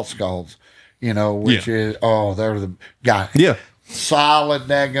call salt skulls, which is they're the guy. Yeah. Solid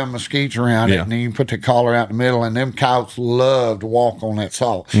daggum mesquites around it, and then you put the collar out in the middle, and them coyotes love to walk on that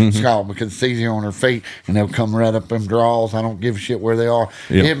salt skull because it's easier on their feet, and they'll come right up them draws. I don't give a shit where they are.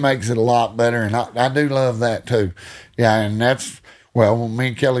 It makes it a lot better, and I do love that too. Yeah, and that's when me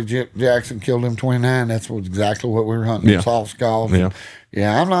and Kelly Jackson killed them 29. That's exactly what we were hunting. Salt skulls. I'm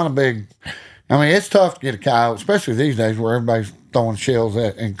not a big. I mean, it's tough to get a coyote, especially these days where everybody's throwing shells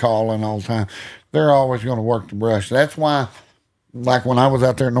at and calling all the time. They're always going to work the brush. That's why. Like when I was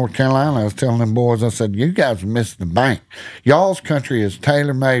out there in North Carolina, I was telling them boys, I said, you guys are missing the bank. Y'all's country is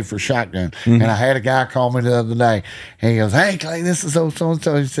tailor-made for shotgun. And I had a guy call me the other day. And he goes, hey, Clay, this is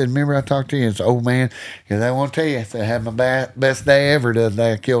so-and-so. He said, remember I talked to you? It's old man. Because I want to tell you, I said, I had my best day ever the other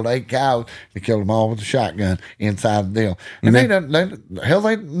day. I killed 8 cows. They killed them all with a shotgun inside the deal. And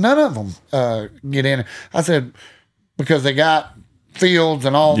none of them get in it. I said, because they got fields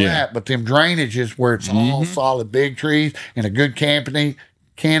and all that, but them drainages where it's all solid big trees and a good canopy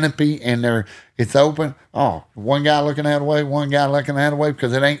and it's open. Oh, one guy looking that way, one guy looking that way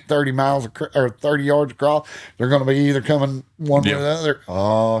because it ain't 30 miles or 30 yards across. They're going to be either coming one way or the other.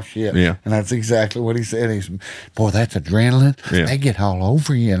 Oh shit! Yeah, and that's exactly what he said. He said, "Boy, that's adrenaline. They get all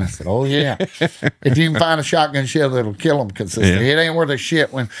over you." And I said, "Oh yeah." If you can find a shotgun shell that'll kill them consistently, it ain't worth a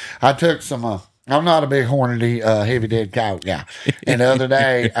shit. When I took some. I'm not a big hornady, heavy dead coyote guy. And the other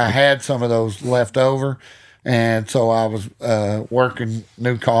day, I had some of those left over. And so I was working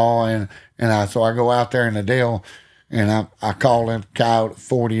new call. So I go out there in the deal. And I called in coyote at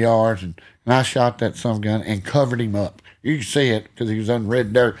 40 yards. And I shot that son gun and covered him up. You can see it because he was on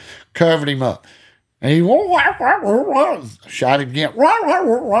red dirt. Covered him up. And he shot him again.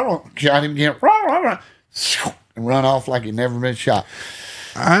 Shot him again. And run off like he'd never been shot.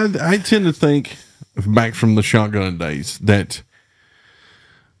 I tend to think back from the shotgun days that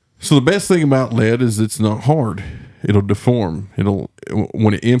so the best thing about lead is it's not hard. It'll deform.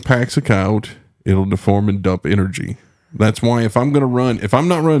 When it impacts a coyote, it'll deform and dump energy. That's why if I'm not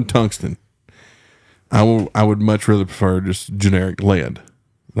running tungsten, I would much rather prefer just generic lead,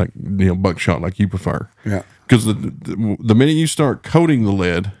 like buckshot, like you prefer. Yeah. Because the minute you start coating the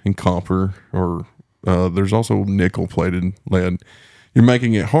lead in copper or there's also nickel plated lead. You're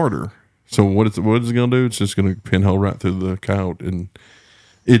making it harder. So what is it going to do? It's just going to pinhole right through the coyote, and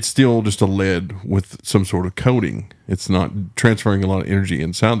it's still just a lead with some sort of coating. It's not transferring a lot of energy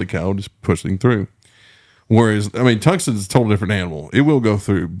inside the coyote; it's pushing through. Whereas, tungsten is a totally different animal. It will go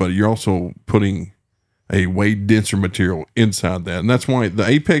through, but you're also putting a way denser material inside that, and that's why the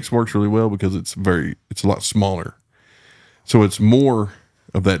Apex works really well because it's a lot smaller. So it's more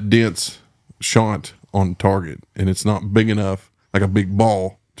of that dense shot on target, and it's not big enough. Like a big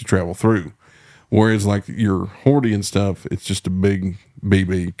ball to travel through. Whereas like your Horty and stuff, it's just a big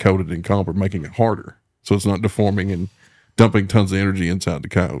BB coated in copper, making it harder. So it's not deforming and dumping tons of energy inside the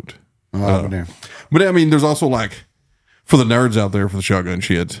coyote. But there's also like, for the nerds out there for the shotgun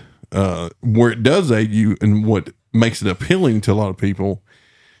shit, where it does aid you and what makes it appealing to a lot of people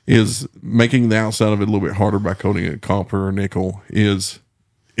is making the outside of it a little bit harder by coating it copper or nickel is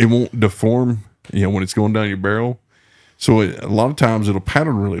it won't deform, when it's going down your barrel. So a lot of times it'll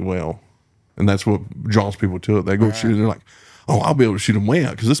pattern really well, and that's what draws people to it. They go shoot, and they're like, "Oh, I'll be able to shoot them way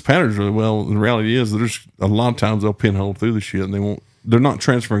out because this patterns really well." And the reality is, there's a lot of times they'll pinhole through the shit, and they're not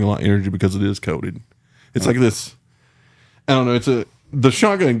transferring a lot of energy because it is coated. It's like this I don't know. The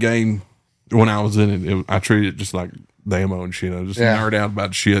shotgun game. When I was in it, I treated it just like the ammo and shit. I just nerd out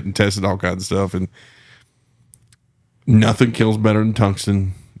about shit and tested all kinds of stuff. And nothing kills better than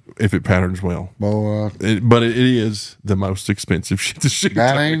tungsten if it patterns well. Boy, but it is the most expensive shit to shoot.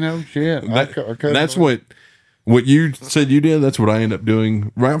 that ain't no shit. That's what you said you did. That's what I end up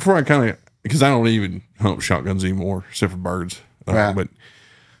doing right before I kind of, because I don't even hunt shotguns anymore except for birds. Right. But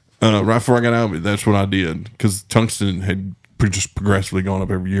right before I got out of it, that's what I did, because tungsten had just progressively gone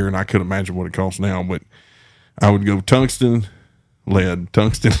up every year, and I couldn't imagine what it costs now. But I would go tungsten, lead,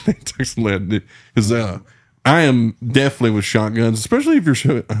 tungsten, tungsten, lead, because I am definitely with shotguns, especially if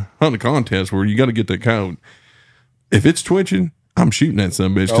you're hunting a contest where you got to get that coyote. If it's twitching, I'm shooting that son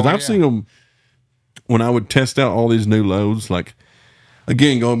of a bitch, because I've seen them when I would test out all these new loads. Like,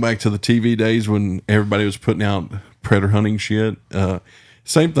 again, going back to the TV days when everybody was putting out predator hunting shit.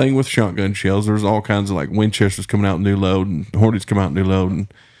 Same thing with shotgun shells. There's all kinds of, like, Winchesters coming out new load, and Hornets coming out new load,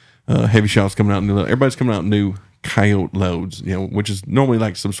 and heavy shots coming out new load. Everybody's coming out new coyote loads, which is normally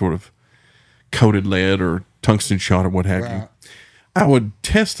like some sort of coated lead or tungsten shot or what have you. I would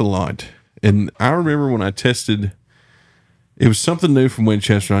test a lot, and I remember when I tested, it was something new from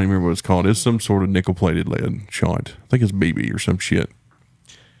Winchester. I don't even remember what it's called. It's some sort of nickel plated lead shot. I think it's BB or some shit.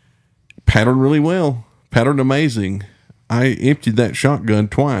 Patterned really well. Patterned amazing. I emptied that shotgun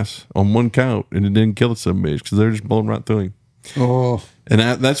twice on one coyote, and it didn't kill the son of a bitch because they're just blowing right through him. Oh, and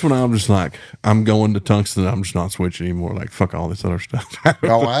that's when I'm just like, I'm going to tungsten. I'm just not switching anymore. Like, fuck all this other stuff.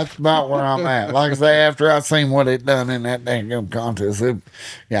 no, that's about where I'm at. Like I say, after I seen what it done in that dang contest, I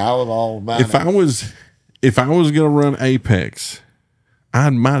was all about if it. If I was gonna run Apex, I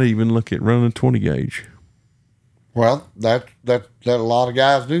might even look at running a 20 gauge. Well, that a lot of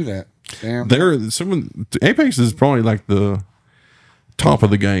guys do that. Damn. Apex is probably like the top of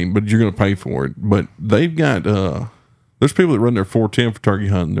the game, but you're going to pay for it. But they've got there's people that run their 410 for turkey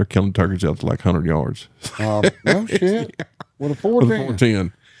hunting. They're killing turkeys out to like 100 yards. No shit. With a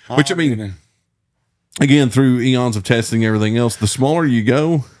 410. Which, I mean, again, through eons of testing and everything else, the smaller you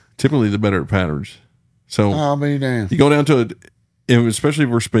go, typically the better it patterns. So I'll be damned. You go down to especially if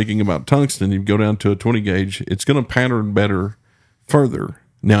we're speaking about tungsten, you go down to a 20 gauge, it's going to pattern better further.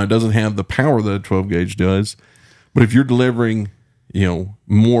 Now, it doesn't have the power that a 12 gauge does, but if you're delivering,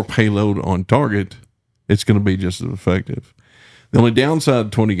 more payload on target, it's going to be just as effective. The only downside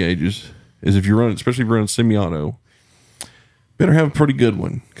of 20 gauges is if you're running, especially if you're running semi-auto, better have a pretty good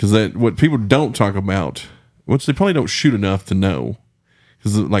one, because what people don't talk about, which they probably don't shoot enough to know,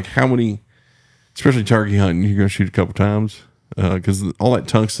 because like how many, especially turkey hunting, you're going to shoot a couple times, because all that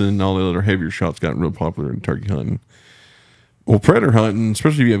tungsten and all the other heavier shots gotten real popular in turkey hunting. Well, predator hunting,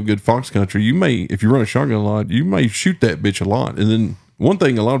 especially if you have good fox country, if you run a shotgun a lot, you may shoot that bitch a lot. And then one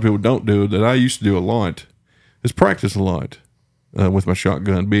thing a lot of people don't do that I used to do a lot is practice a lot with my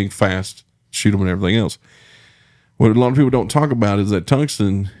shotgun, being fast, shoot them and everything else. What a lot of people don't talk about is that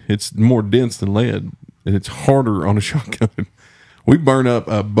tungsten, it's more dense than lead, and it's harder on a shotgun. We burn up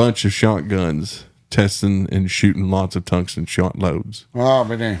a bunch of shotguns testing and shooting lots of tungsten shot loads. Oh,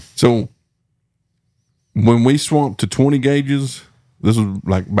 but damn. So when we swapped to 20 gauges, this was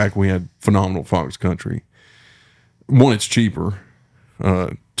like back when we had phenomenal fox country. One, it's cheaper.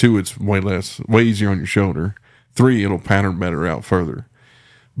 Two, it's way easier on your shoulder. Three, it'll pattern better out further.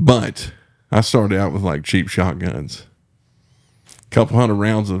 But I started out with like cheap shotguns. Couple hundred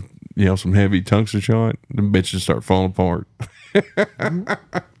rounds of, some heavy tungsten shot. The bitches start falling apart.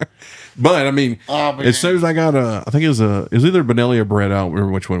 But I mean, as soon as I got I think it was either Benelli or Beretta, I don't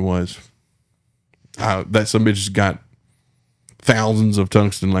remember which one it was. That some bitch got thousands of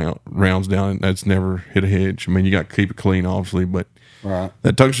tungsten rounds down, and that's never hit a hitch. I mean, you got to keep it clean, obviously, but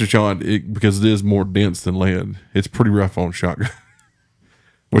that tungsten shot, because it is more dense than lead, it's pretty rough on shotgun,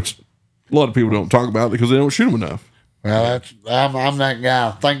 which a lot of people don't talk about because they don't shoot them enough. Well, I'm that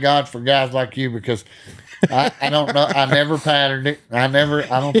guy. Thank God for guys like you, because I don't know. I never patterned it. I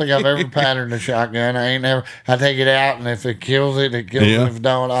don't think I've ever patterned a shotgun. I take it out, and if it kills it, it kills it. If it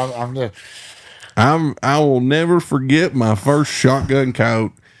don't, I'm just. I will never forget my first shotgun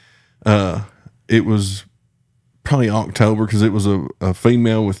coyote. It was probably October, because it was a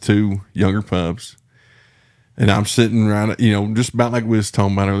female with two younger pups. And I'm sitting right, just about like we was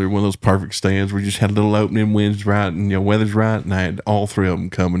talking about earlier, one of those perfect stands where you just had a little opening, wind's right, and weather's right, and I had all three of them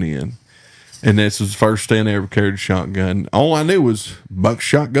coming in. And this was the first stand I ever carried a shotgun. All I knew was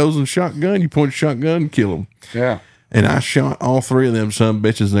buckshot goes in shotgun. You point a shotgun and kill them. Yeah. And I shot all three of them son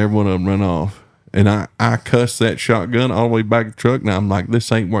bitches, and every one of them run off. And I cussed that shotgun all the way back to the truck. Now I'm like,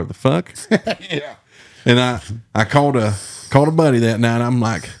 this ain't worth the fuck. Yeah. And I called a buddy that night. I'm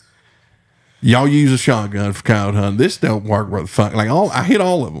like, y'all use a shotgun for coyote hunting. This don't work worth the fuck. Like I hit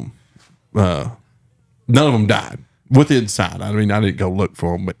all of them. None of them died within sight. I mean, I didn't go look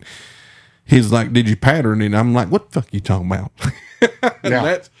for them, but he's like, "Did you pattern?" And I'm like, "What the fuck you talking about?"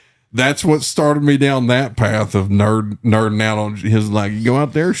 Yeah. That's what started me down that path of nerding out on his, like, you go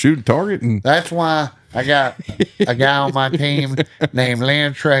out there, shoot a target. And that's why I got a guy on my team named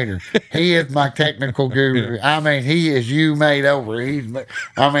Lynn Trader. He is my technical guru. I mean, he is you made over. He's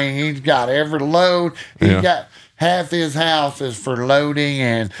got every load. He's got half his house is for loading,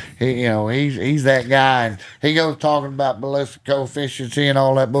 and he's that guy. And he goes talking about ballistic coefficient and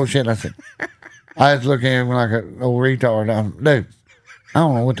all that bullshit. I said, I just look at him like an old retard. Dude, I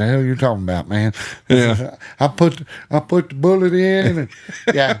don't know what the hell you're talking about, man. Yeah. I put the bullet in. And,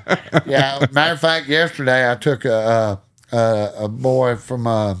 yeah. Matter of fact, yesterday I took a boy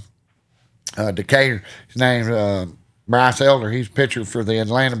from Decatur. His name's Bryce Elder. He's pitcher for the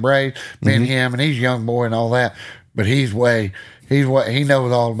Atlanta Braves. Me and him, and he's a young boy and all that. But he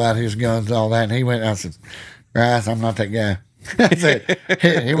knows all about his guns and all that. And he went. I said, Bryce, I'm not that guy. I said,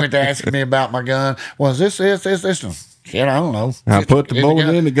 he went to asking me about my gun. Was this? Shit, I don't know. I put the bullet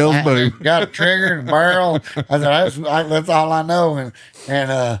in, it goes boom. Got a trigger and a barrel. I said, that's all I know.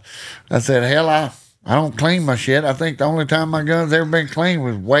 And I said, hell, I don't clean my shit. I think the only time my gun's ever been clean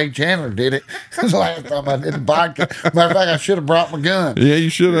was Wade Chandler did it. The last time I did the podcast. Matter of fact, I should have brought my gun. Yeah,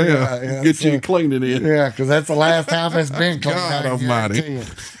 you should have. Get you to clean it in. Yeah, because that's the last time it's been cleaned. God almighty.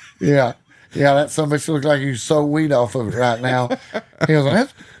 Yeah, that somebody looks like you sow weed off of it right now. He was like,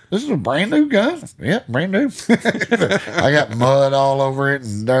 this is a brand new gun. Yeah, brand new. I got mud all over it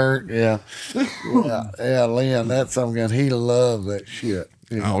and dirt. Yeah. Lynn, that's some gun. He loved that shit.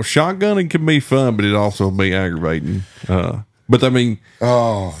 Yeah. Oh, shotgunning can be fun, but it also be aggravating. But I mean,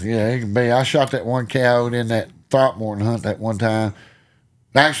 oh yeah, it can be. I shot that one coyote in that Throckmorton hunt that one time.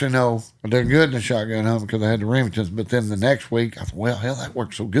 Actually, no, I did good in the shotgun hunt because I had the Remingtons. But then the next week, I thought, well, hell, that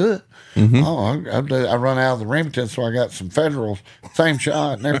worked so good. Oh, I run out of the Remingtons, so I got some Federals, same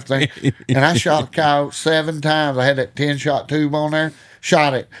shot and everything. And I shot a coyote 7 times. I had that 10-shot tube on there.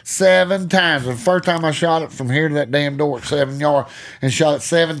 Shot it 7 times. The first time I shot it from here to that damn door at 7 yards, and shot it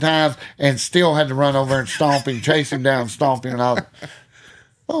 7 times, and still had to run over and stomp him, chase him down, and stomp him. And I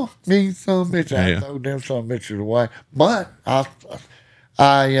was, me some bitch, I throw them some bitches away. But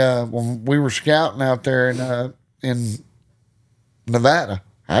when we were scouting out there in Nevada,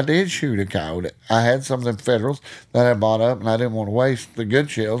 I did shoot a coyote. I had some of them Federals that I bought up, and I didn't want to waste the good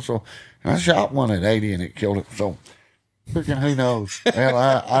shells, so I shot one at 80, and it killed it. So, freaking who knows? Hell,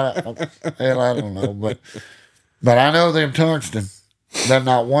 I don't know, but I know them tungsten. That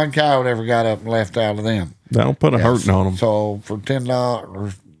not one coyote ever got up and left out of them. Don't put a hurting on them. So for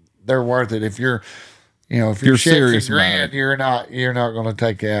 $10, they're worth it. If you're serious about it, you're not going to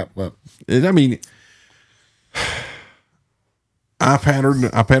take out. But I mean, I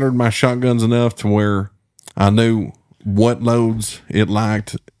patterned my shotguns enough to where I knew what loads it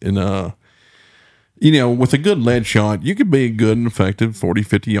liked, and with a good lead shot, you could be good and effective 40,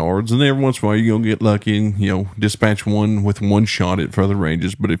 50 yards, and every once in a while you're gonna get lucky and dispatch one with one shot at further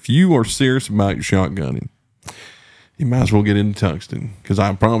ranges. But if you are serious about your shotgunning, you might as well get into tungsten, because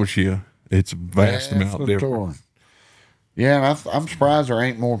I promise you, it's a vast amount different. Yeah, and I'm surprised there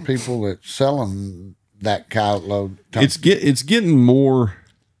ain't more people that selling that coyote load. It's getting more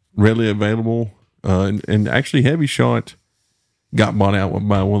readily available, and actually Heavy Shot got bought out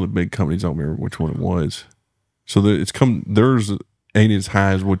by one of the big companies. I don't remember which one it was. So theirs ain't as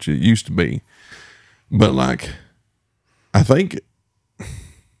high as what it used to be, but like I think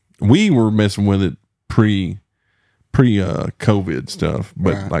we were messing with it pre COVID stuff,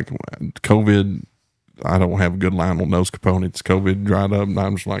 but like COVID, I don't have a good line on those components. COVID dried up, and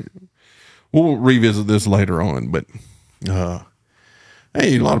I'm just like, we'll revisit this later on. But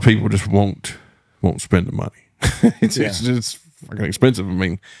hey, a lot of people just won't spend the money. It's just fucking expensive.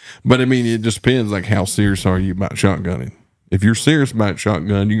 But it just depends. Like, how serious are you about shotgunning? If you're serious about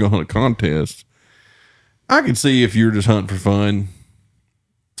shotgun, you go hunt a contest. I can see if you're just hunting for fun,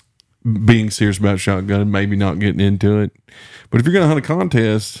 being serious about shotgun, maybe not getting into it. But if you're going to hunt a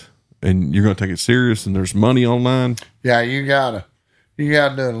contest and you're going to take it serious and there's money online, you gotta do a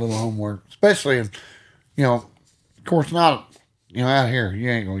little homework, especially if, of course, not, out here, you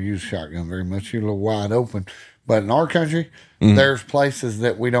ain't going to use shotgun very much. You're a little wide open. But in our country, there's places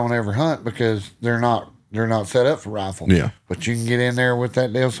that we don't ever hunt because they're not set up for rifle. Yeah. But you can get in there with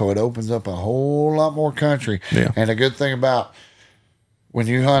that deal, so it opens up a whole lot more country. Yeah. And the good thing about when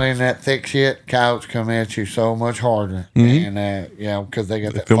you hunt in that thick shit, coyotes come at you so much harder, and because they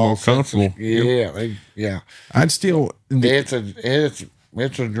got that feel more false sense comfortable. Yeah. I'd still. It's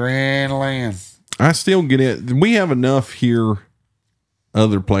It's adrenaline. I still get it. We have enough here,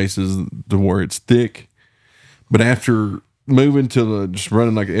 other places, to where it's thick. But after moving to just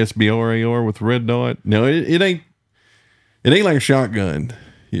running like an SBR AR with red dot, no, it ain't like a shotgun.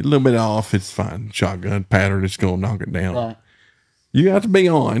 You're a little bit off, it's fine. Shotgun pattern, it's gonna knock it down. Right. You have to be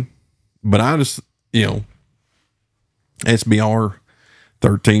on, but I just, SBR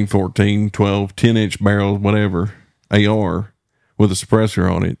 13, 14, 12, 10-inch barrels, whatever, AR with a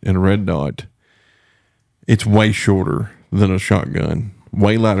suppressor on it and a red dot. It's way shorter than a shotgun.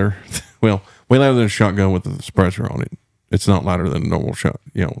 Way lighter. Well, way lighter than a shotgun with a suppressor on it. It's not lighter than a normal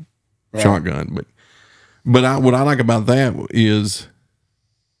shotgun. But what I like about that is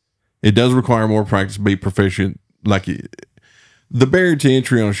it does require more practice to be proficient. Like the barrier to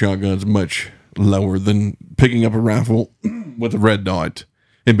entry on a shotgun is much lower than picking up a rifle with a red dot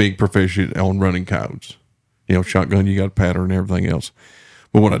and being proficient on running codes. Shotgun, you got a pattern and everything else.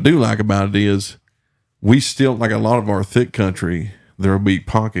 But what I do like about it is we still, like a lot of our thick country, there will be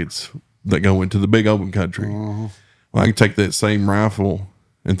pockets that go into the big open country. Well, I can take that same rifle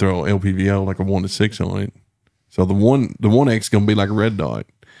and throw LPVO like a 1-6 on it. So the 1X is going to be like a red dot.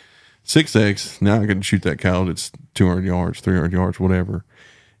 6X, now I can shoot that cow that's 200 yards, 300 yards, whatever.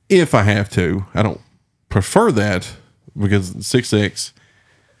 If I have to. I don't prefer that because 6X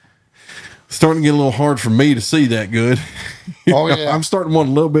starting to get a little hard for me to see that good. Oh, yeah. I'm starting to want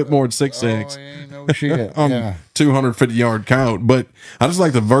a little bit more at 6X. Oh, yeah, no shit. On 250 yard count. But I just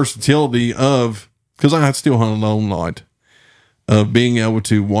like the versatility of, because I still hunt a lone lot, of being able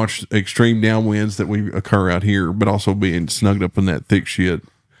to watch extreme downwinds that we occur out here, but also being snugged up in that thick shit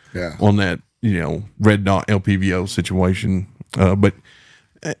on that, red dot LPVO situation. But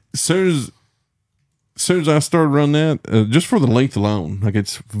as soon as I started running that, just for the length alone, like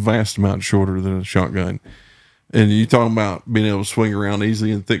it's vast amount shorter than a shotgun. And you talking about being able to swing around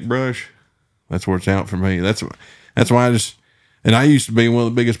easily in thick brush, that's where it's out for me. That's why I used to be one of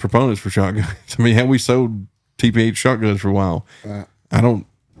the biggest proponents for shotguns. I mean, we sold TPH shotguns for a while. I don't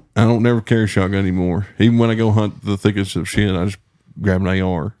never carry a shotgun anymore. Even when I go hunt the thickest of shit, I just grab an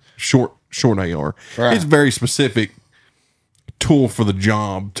AR, short AR. Right. It's a very specific tool for the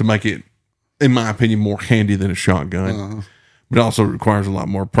job to make it, in my opinion, more handy than a shotgun. But it also requires a lot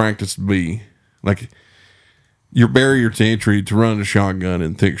more practice to be like your barrier to entry to run a shotgun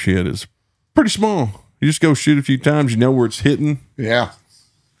in thick shit is pretty small. You just go shoot a few times, you know where it's hitting. Yeah.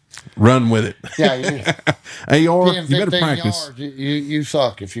 Run with it. Yeah. AR, 10, you better practice. Yards, you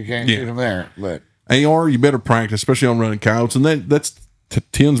suck if you can't shoot them there. But AR, you better practice, especially on running coyotes. And that's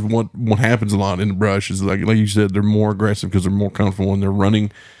tends what happens a lot in the brush is like you said, they're more aggressive because they're more comfortable when they're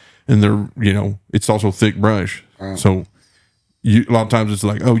running, and they're it's also thick brush. So a lot of times it's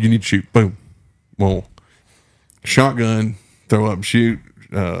like, oh, you need to shoot, boom. Well, shotgun, throw up and shoot.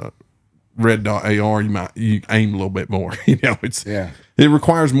 Red dot AR, you aim a little bit more. It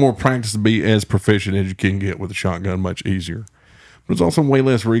requires more practice to be as proficient as you can get with a shotgun, much easier. But it's also way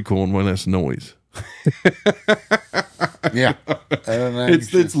less recoil and way less noise. Yeah.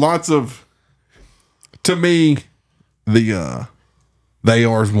 It's lots of, to me, the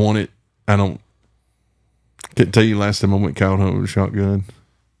ARs want it. I can't tell you last time I went cow hunting with a shotgun.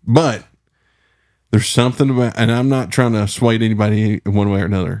 But there's something about, and I'm not trying to sway anybody one way or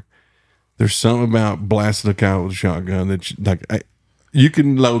another. There's something about blasting a cow with a shotgun that you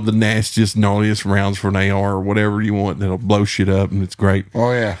can load the nastiest, gnarliest rounds for an AR or whatever you want that'll blow shit up, and it's great.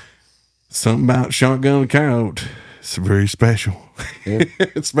 Oh, yeah. Something about shotgun and coyote, it's very special.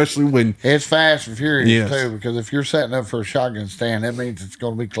 Especially when it's fast and furious too, because if you're setting up for a shotgun stand, that means it's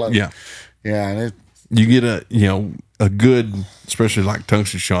going to be close. Yeah. And you get a good, especially like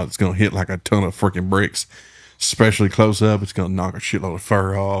tungsten shot that's going to hit like a ton of freaking bricks. Especially close up, it's going to knock a shitload of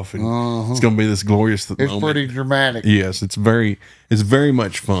fur off, and it's going to be this glorious moment. Pretty dramatic. Yes, it's very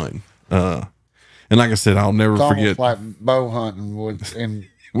much fun. And like I said, I'll never forget. It's like bow hunting and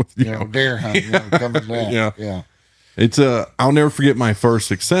deer hunting. Yeah. It's I'll never forget my first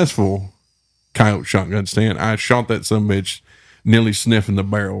successful coyote shotgun stand. I shot that son of a bitch, nearly sniffing the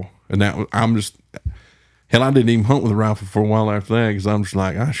barrel, and hell, I didn't even hunt with a rifle for a while after that because I'm just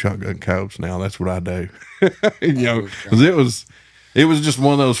like, I shotgun coyotes now. That's what I do. Because it was just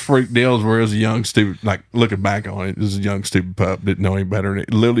one of those freak deals where it was a young stupid, like looking back on it, it was a young stupid pup, didn't know any better, and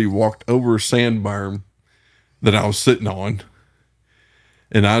it literally walked over a sand berm that I was sitting on,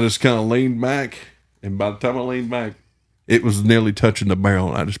 and I just kind of leaned back, and by the time I leaned back, it was nearly touching the barrel,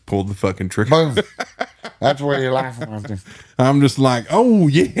 and I just pulled the fucking trigger. Boom. That's where you're laughing. I'm just like, oh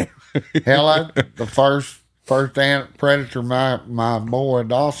yeah. Hell, the first predator my boy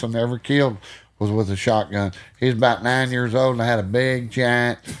Dawson ever killed was with a shotgun. He was about 9 years old, and I had a big,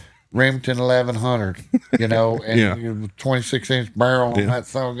 giant Remington 1100, and 26-inch barrel on that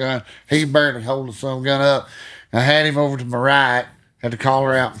son of a gun. He barely hold the son of a gun up. I had him over to my right, had the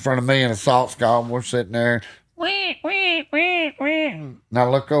collar out in front of me and assault squad. We're sitting there. And I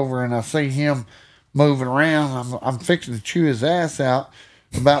look over and I see him moving around. I'm fixing to chew his ass out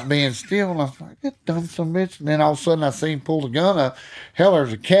about being still. And I was like, that dumb son of a bitch. And then all of a sudden I see him pull the gun up. Hell,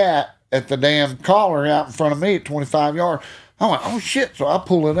 there's a cat at the damn collar out in front of me at 25 yards. I went, oh shit. So I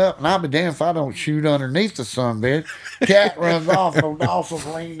pull it up, and I'll be damned if I don't shoot underneath the son of a bitch. Cat runs off, and Dawson's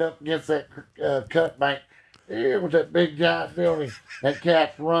leaned up against that cut bank. Here with that big giant building. That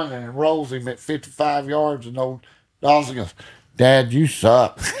cat's running and rolls him at 55 yards, and old Dawson goes, Dad, you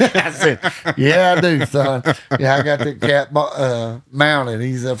suck. I said, yeah, I do, son. Yeah, I got that cat mounted.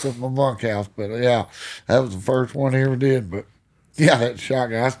 He's up at my bunkhouse. But yeah, that was the first one he ever did. But yeah, that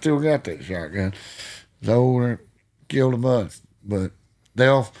shotgun, I still got that shotgun. It's old, killed a bunch. But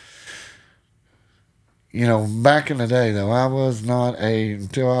they'll, back in the day, though, I was not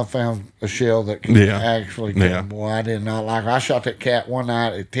until I found a shell that could actually kill them. Boy, I did not like it. I shot that cat one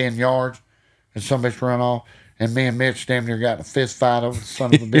night at 10 yards, and somebody's run off. And me and Mitch damn near got in a fist fight over the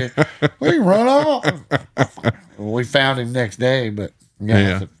son of a bitch. We run off. We found him next day, but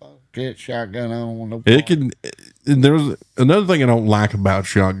I said, fuck it, shotgun, I don't want no part. There's another thing I don't like about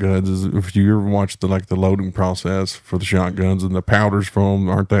shotguns is if you ever watch the loading process for the shotguns, and the powders for them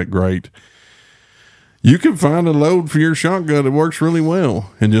aren't that great. You can find a load for your shotgun that works really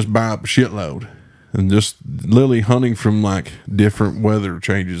well and just buy up a shitload. And just literally hunting from different weather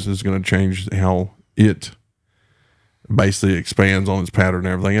changes is going to change how it basically expands on its pattern and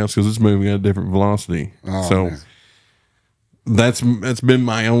everything else, because it's moving at a different velocity. Man. That's been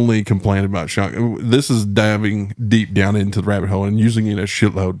my only complaint about shotgun. This is diving deep down into the rabbit hole and using it a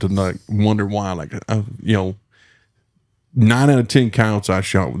shitload to wonder why. 9 out of 10 coyotes I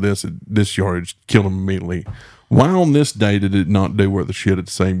shot with this at this yardage killed them immediately. Why on this day did it not do worth the shit at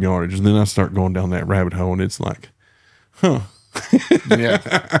the same yardage? And then I start going down that rabbit hole, and it's like, huh. Yeah.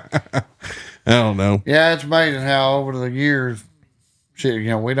 I don't know. Yeah, it's amazing how over the years, shit,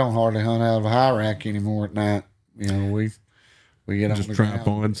 we don't hardly hunt out of a high rack anymore at night. We get just on the tripods.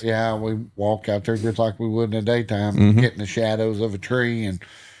 Ground. Yeah, we walk out there just like we would in the daytime, get in the shadows of a tree. And,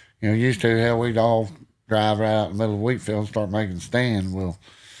 used to, hell, we'd all drive right out in the middle of the wheat field and start making stands. Well,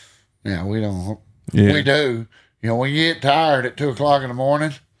 yeah, we don't. Yeah. We do. We get tired at 2 o'clock in the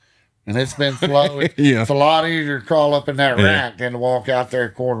morning. And it's been slow. It's a lot easier to crawl up in that rack than to walk out there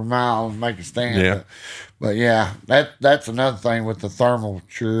a quarter mile and make a stand. Yeah. But yeah, that's another thing with the thermal.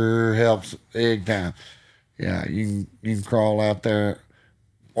 Sure helps big time. Yeah, you can crawl out there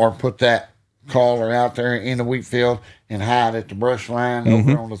or put that collar out there in the wheat field and hide at the brush line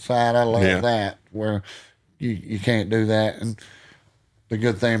over on the side. I love that, where you can't do that. And the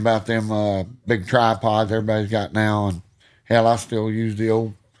good thing about them big tripods everybody's got now, and hell, I still use the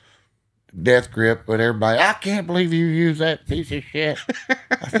old death grip, but everybody, I can't believe you use that piece of shit.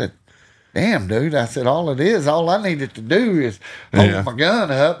 I said, damn, dude. I said, all I needed to do is hold my gun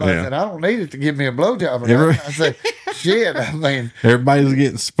up. I said, I don't need it to give me a blowjob. I said, shit, I mean. Everybody's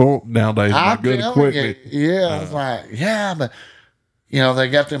getting spoiled nowadays by good equipment. I was like, yeah, but, they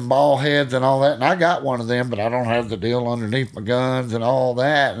got them ball heads and all that, and I got one of them, but I don't have the deal underneath my guns and all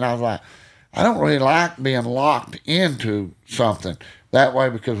that. And I was like, I don't really like being locked into something that way,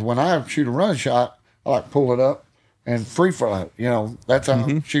 because when I shoot a run shot, I like to pull it up and free flow. That's how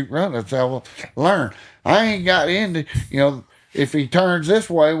I shoot run. That's how I learn. I ain't got into, if he turns this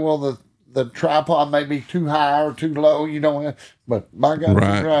way, well, the tripod may be too high or too low. You don't have, but my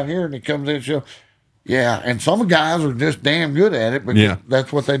guy's right here, and he comes in and shows. Yeah, and some guys are just damn good at it, because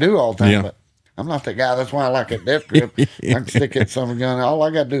that's what they do all the time. Yeah. But I'm not that guy. That's why I like that death grip. I can stick it some gun. All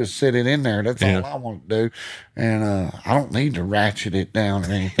I got to do is sit it in there. That's all I want to do. And I don't need to ratchet it down or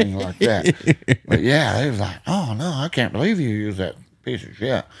anything like that. But yeah, it was like, oh, no, I can't believe you use that piece of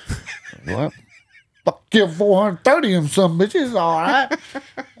shit. Well, fuck, kill 430 of them some bitches. All right.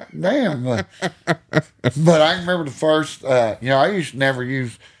 Damn. But I remember the first, I used to never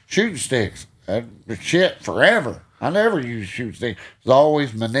use shooting sticks. Shit forever. I never used shooting stick. It was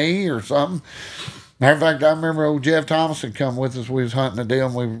always my knee or something. Matter of fact, I remember old Jeff Thomason come with us. We was hunting a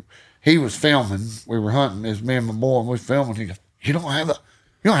deal, and he was filming. We were hunting. It was me and my boy, and we was filming. He goes, you don't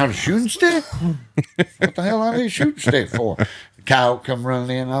have a shooting stick? What the hell I need a shooting stick for? The coyote come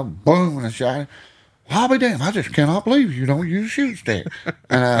running in, I'm boom, and I shot him. I'll be damned. I just cannot believe you don't use a shooting stick.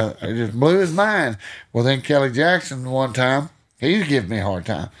 And it just blew his mind. Well, then Kelly Jackson one time, he's giving me a hard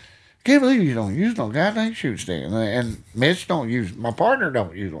time. Can't believe you don't use no goddamn shoot stick. And Mitch don't use, my partner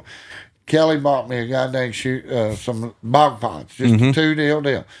don't use one. Kelly bought me a goddamn some bog ponds, just a 2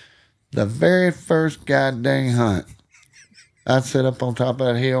 deal. The very first goddamn hunt, I'd sit up on top of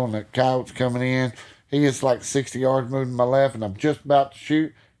that hill and the coyote's coming in. He gets like 60 yards moving to my left, and I'm just about to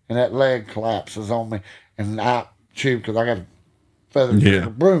shoot, and that leg collapses on me, and I shoot because I got a feather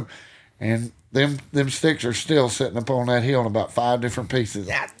broom, and them sticks are still sitting up on that hill in about 5 different pieces.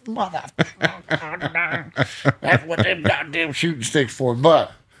 That motherfucker! That's what them goddamn shooting sticks for.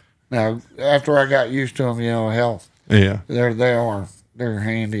 But now, after I got used to them, hell, they're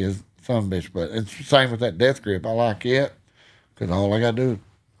handy as some bitch. But it's the same with that death grip. I like it because all I got to do is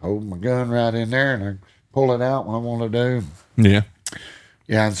hold my gun right in there and I pull it out when I want to do. Yeah.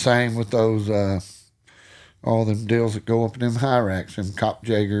 Yeah, and same with those, all them deals that go up in them high racks, them Cop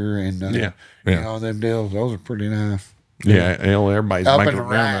Jaeger and, them deals, those are pretty nice. Yeah, everybody's up making in the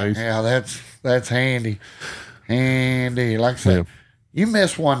rack. those. Yeah, that's handy. Handy. Like I said, you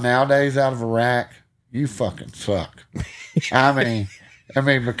miss one nowadays out of a rack, you fucking suck. I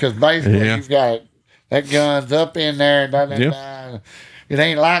mean, because basically you've got that gun's up in there, It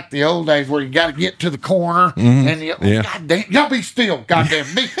ain't like the old days where you got to get to the corner and goddamn, y'all be still, goddamn,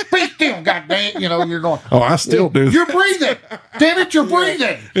 be still, goddamn. You're going. Oh, I still do. You're breathing. Damn it, you're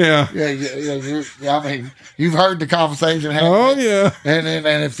breathing. Yeah. I mean, you've heard the conversation. Oh yeah.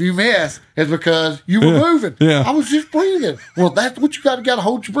 And if you miss, it's because you were moving. Yeah. I was just breathing. Well, that's what you got to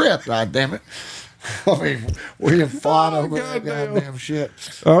hold your breath. God damn it. I mean, we have fought over that goddamn shit.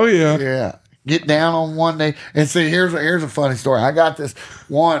 Oh yeah. Yeah. Get down on one day and see. Here's a funny story. I got this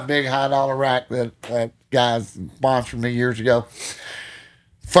one big $high rack that guys sponsored me years ago.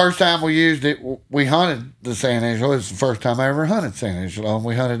 First time we used it, we hunted the San Angelo. It was the first time I ever hunted San Angelo. And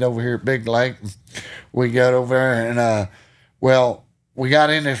we hunted over here at Big Lake. We got over there and we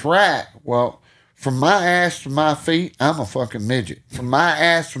got in this rack. Well, from my ass to my feet, I'm a fucking midget. From my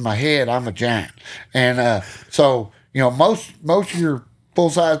ass to my head, I'm a giant. And so most of your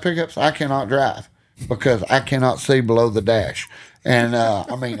full-size pickups, I cannot drive because I cannot see below the dash. And,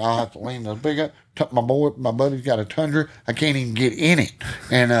 I'll have to lean the pickup. My buddy's got a Tundra. I can't even get in it.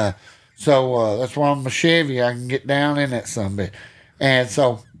 And so that's why I'm a Chevy. I can get down in that sumbitch. And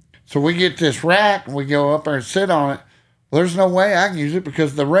so we get this rack, and we go up there and sit on it. Well, there's no way I can use it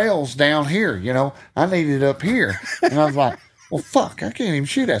because the rail's down here, I need it up here. And I was like, well, fuck, I can't even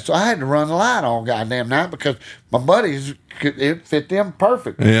shoot that. So I had to run the light all goddamn night because my buddies, it fit them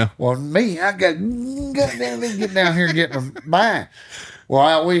perfect. Yeah. Well, me, I got goddamn get down here and get them mine.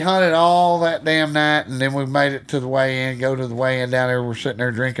 Well, we hunted all that damn night, and then we made it to the weigh-in, go to the weigh-in down there. We're sitting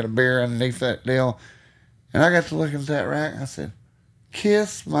there drinking a beer underneath that deal. And I got to looking at that rack, and I said,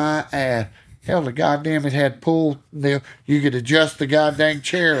 kiss my ass. Hell, the goddamn it had pull deal. You could adjust the goddamn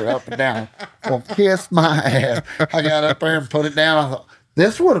chair up and down. Well, kiss my ass. I got up there and put it down. I thought,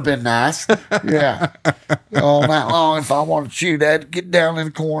 this would have been nice. Yeah. All night long, if I wanted to shoot, I'd get down in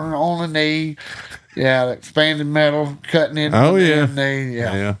the corner on the knee. Yeah, the expanded metal, cutting in. Oh, yeah. Knee.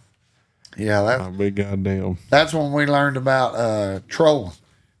 Yeah. Yeah, that's big goddamn. That's when we learned about trolling.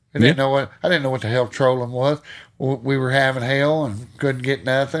 I didn't know what the hell trolling was. We were having hail and couldn't get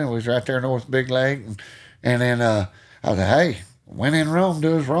nothing. We was right there north of Big Lake. And then I was like, hey, when in Rome,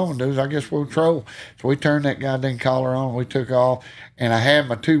 do as Roman does. I guess we'll troll. So we turned that goddamn collar on. We took off. And I had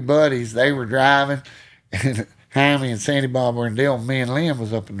my 2 buddies. They were driving. And Jaime and Sandy Bob were in deal. Me and Lynn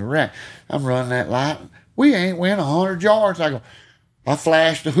was up in the rack. I'm running that light. We ain't went 100 yards. I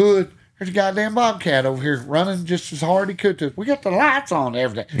flashed the hood. There's a goddamn bobcat over here running just as hard as he could to us. We got the lights on and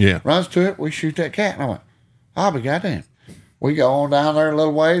everything. Yeah. Runs to it. We shoot that cat. And I went, I'll be goddamn. We go on down there a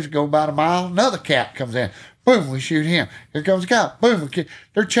little ways, go about a mile. Another cat comes in. Boom, we shoot him. Here comes the cow. Boom,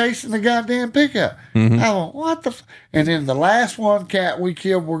 they're chasing the goddamn pickup. Mm-hmm. I went, what the? And then the last one cat we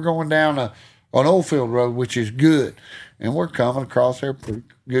killed, we're going down an old field road, which is good. And we're coming across there, pretty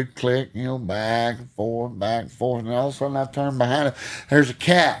good click, back and forth. And all of a sudden I turn behind it. There's a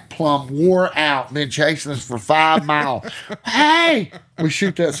cat plumb wore out, been chasing us for 5 miles. Hey! We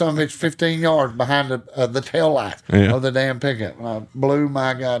shoot that son of a bitch 15 yards behind the tail lights of the damn pickup. And I blew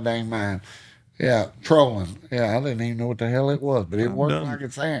my goddamn mind. Yeah, trolling. Yeah, I didn't even know what the hell it was, but it worked like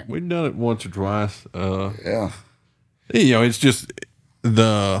it's saying. We've done it once or twice. Yeah. It's just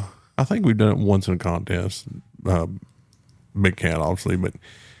I think we've done it once in a contest. Big cat, obviously, but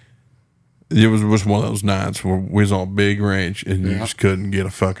it was one of those nights where we was on a big ranch and you just couldn't get a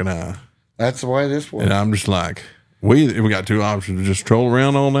fucking eye. That's the way this was. And I'm just like, we got 2 options: to just troll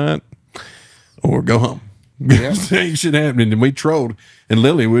around all night or go home. Yeah. Ain't shit happening. And we trolled, and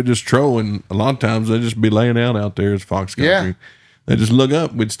Lily would just troll, and a lot of times they'd just be laying out there as fox country. Yeah. They just look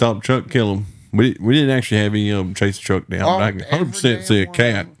up, we'd stop the truck, kill them. We didn't actually have any chase the truck down. I can 100% see a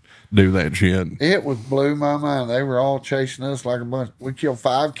cat do that shit. It was blew my mind. They were all chasing us like a bunch. We killed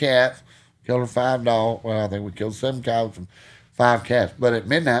 5 cats, killed 5 dogs. Well, I think we killed 7 cows and 5 cats. But at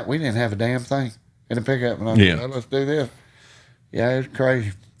midnight, we didn't have a damn thing in the pickup. And I said, well, let's do this. Yeah, it was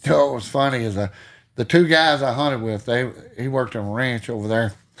crazy. So what was funny is the 2 guys I hunted with, he worked on a ranch over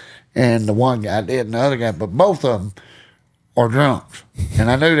there. And the one guy did, and the other guy, but both of them are drunks.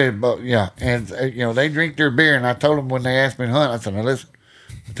 And I knew they both, yeah. And, they drink their beer. And I told them when they asked me to hunt, I said, now listen,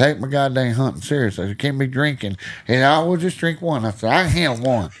 take my goddamn hunting serious. I said, you can't be drinking. And I will just drink one. I said, I can handle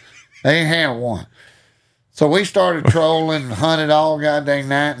one. They ain't handle one. So we started trolling and hunted all goddamn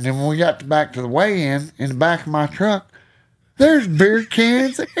night. And then when we got back to the weigh-in the back of my truck, there's beer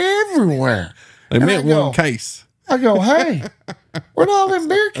cans everywhere. They meant one case. I go, hey, where'd all them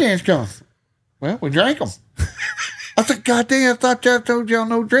beer cans come? Well, we drank them. I said, goddamn, I thought y'all told y'all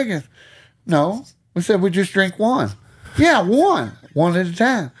no drinking. No, we said we just drink one. Yeah, one at a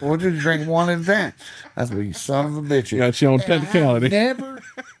time. We'll just drink one at a time. I said, you son of a bitch. You got you on technicality.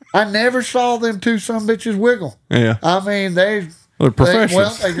 I never saw them 2 son of bitches wiggle. Yeah. I mean, they're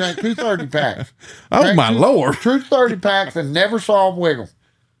professionals. They drank 2 30 packs. Oh, my Lord. 2 30 packs and never saw them wiggle.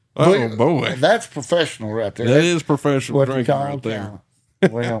 Oh, boy. That's professional right there. That is professional what drinking right there.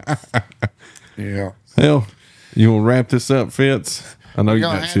 Well, yeah. Hell, you want to wrap this up, Fitz? I know you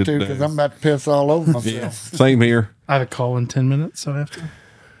got shit to do. Because I'm about to piss all over myself. Yeah, same here. I have a call in 10 minutes, so I have to.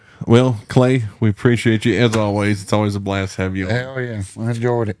 Well, Clay, we appreciate you as always. It's always a blast to have you on. Hell yeah. I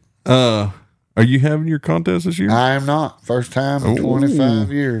enjoyed it. Are you having your contest this year? I am not. First time in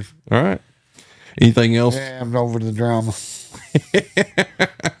 25 years. All right. Anything else? Yeah, I'm over the drama.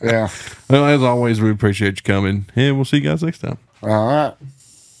 Yeah. Well, as always, we appreciate you coming, and we'll see you guys next time. All right.